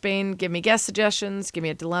Sarah Spain. Give me guest suggestions. Give me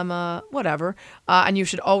a dilemma, whatever. And you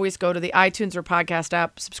should always go to the iTunes or podcast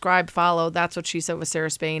app, subscribe, follow. That's What She Said with Sarah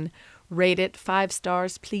Spain. Rate it 5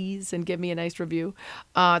 stars, please, and give me a nice review.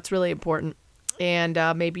 It's really important. And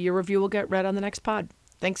maybe your review will get read on the next pod.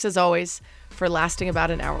 Thanks, as always, for lasting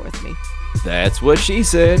about an hour with me. That's What She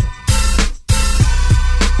Said.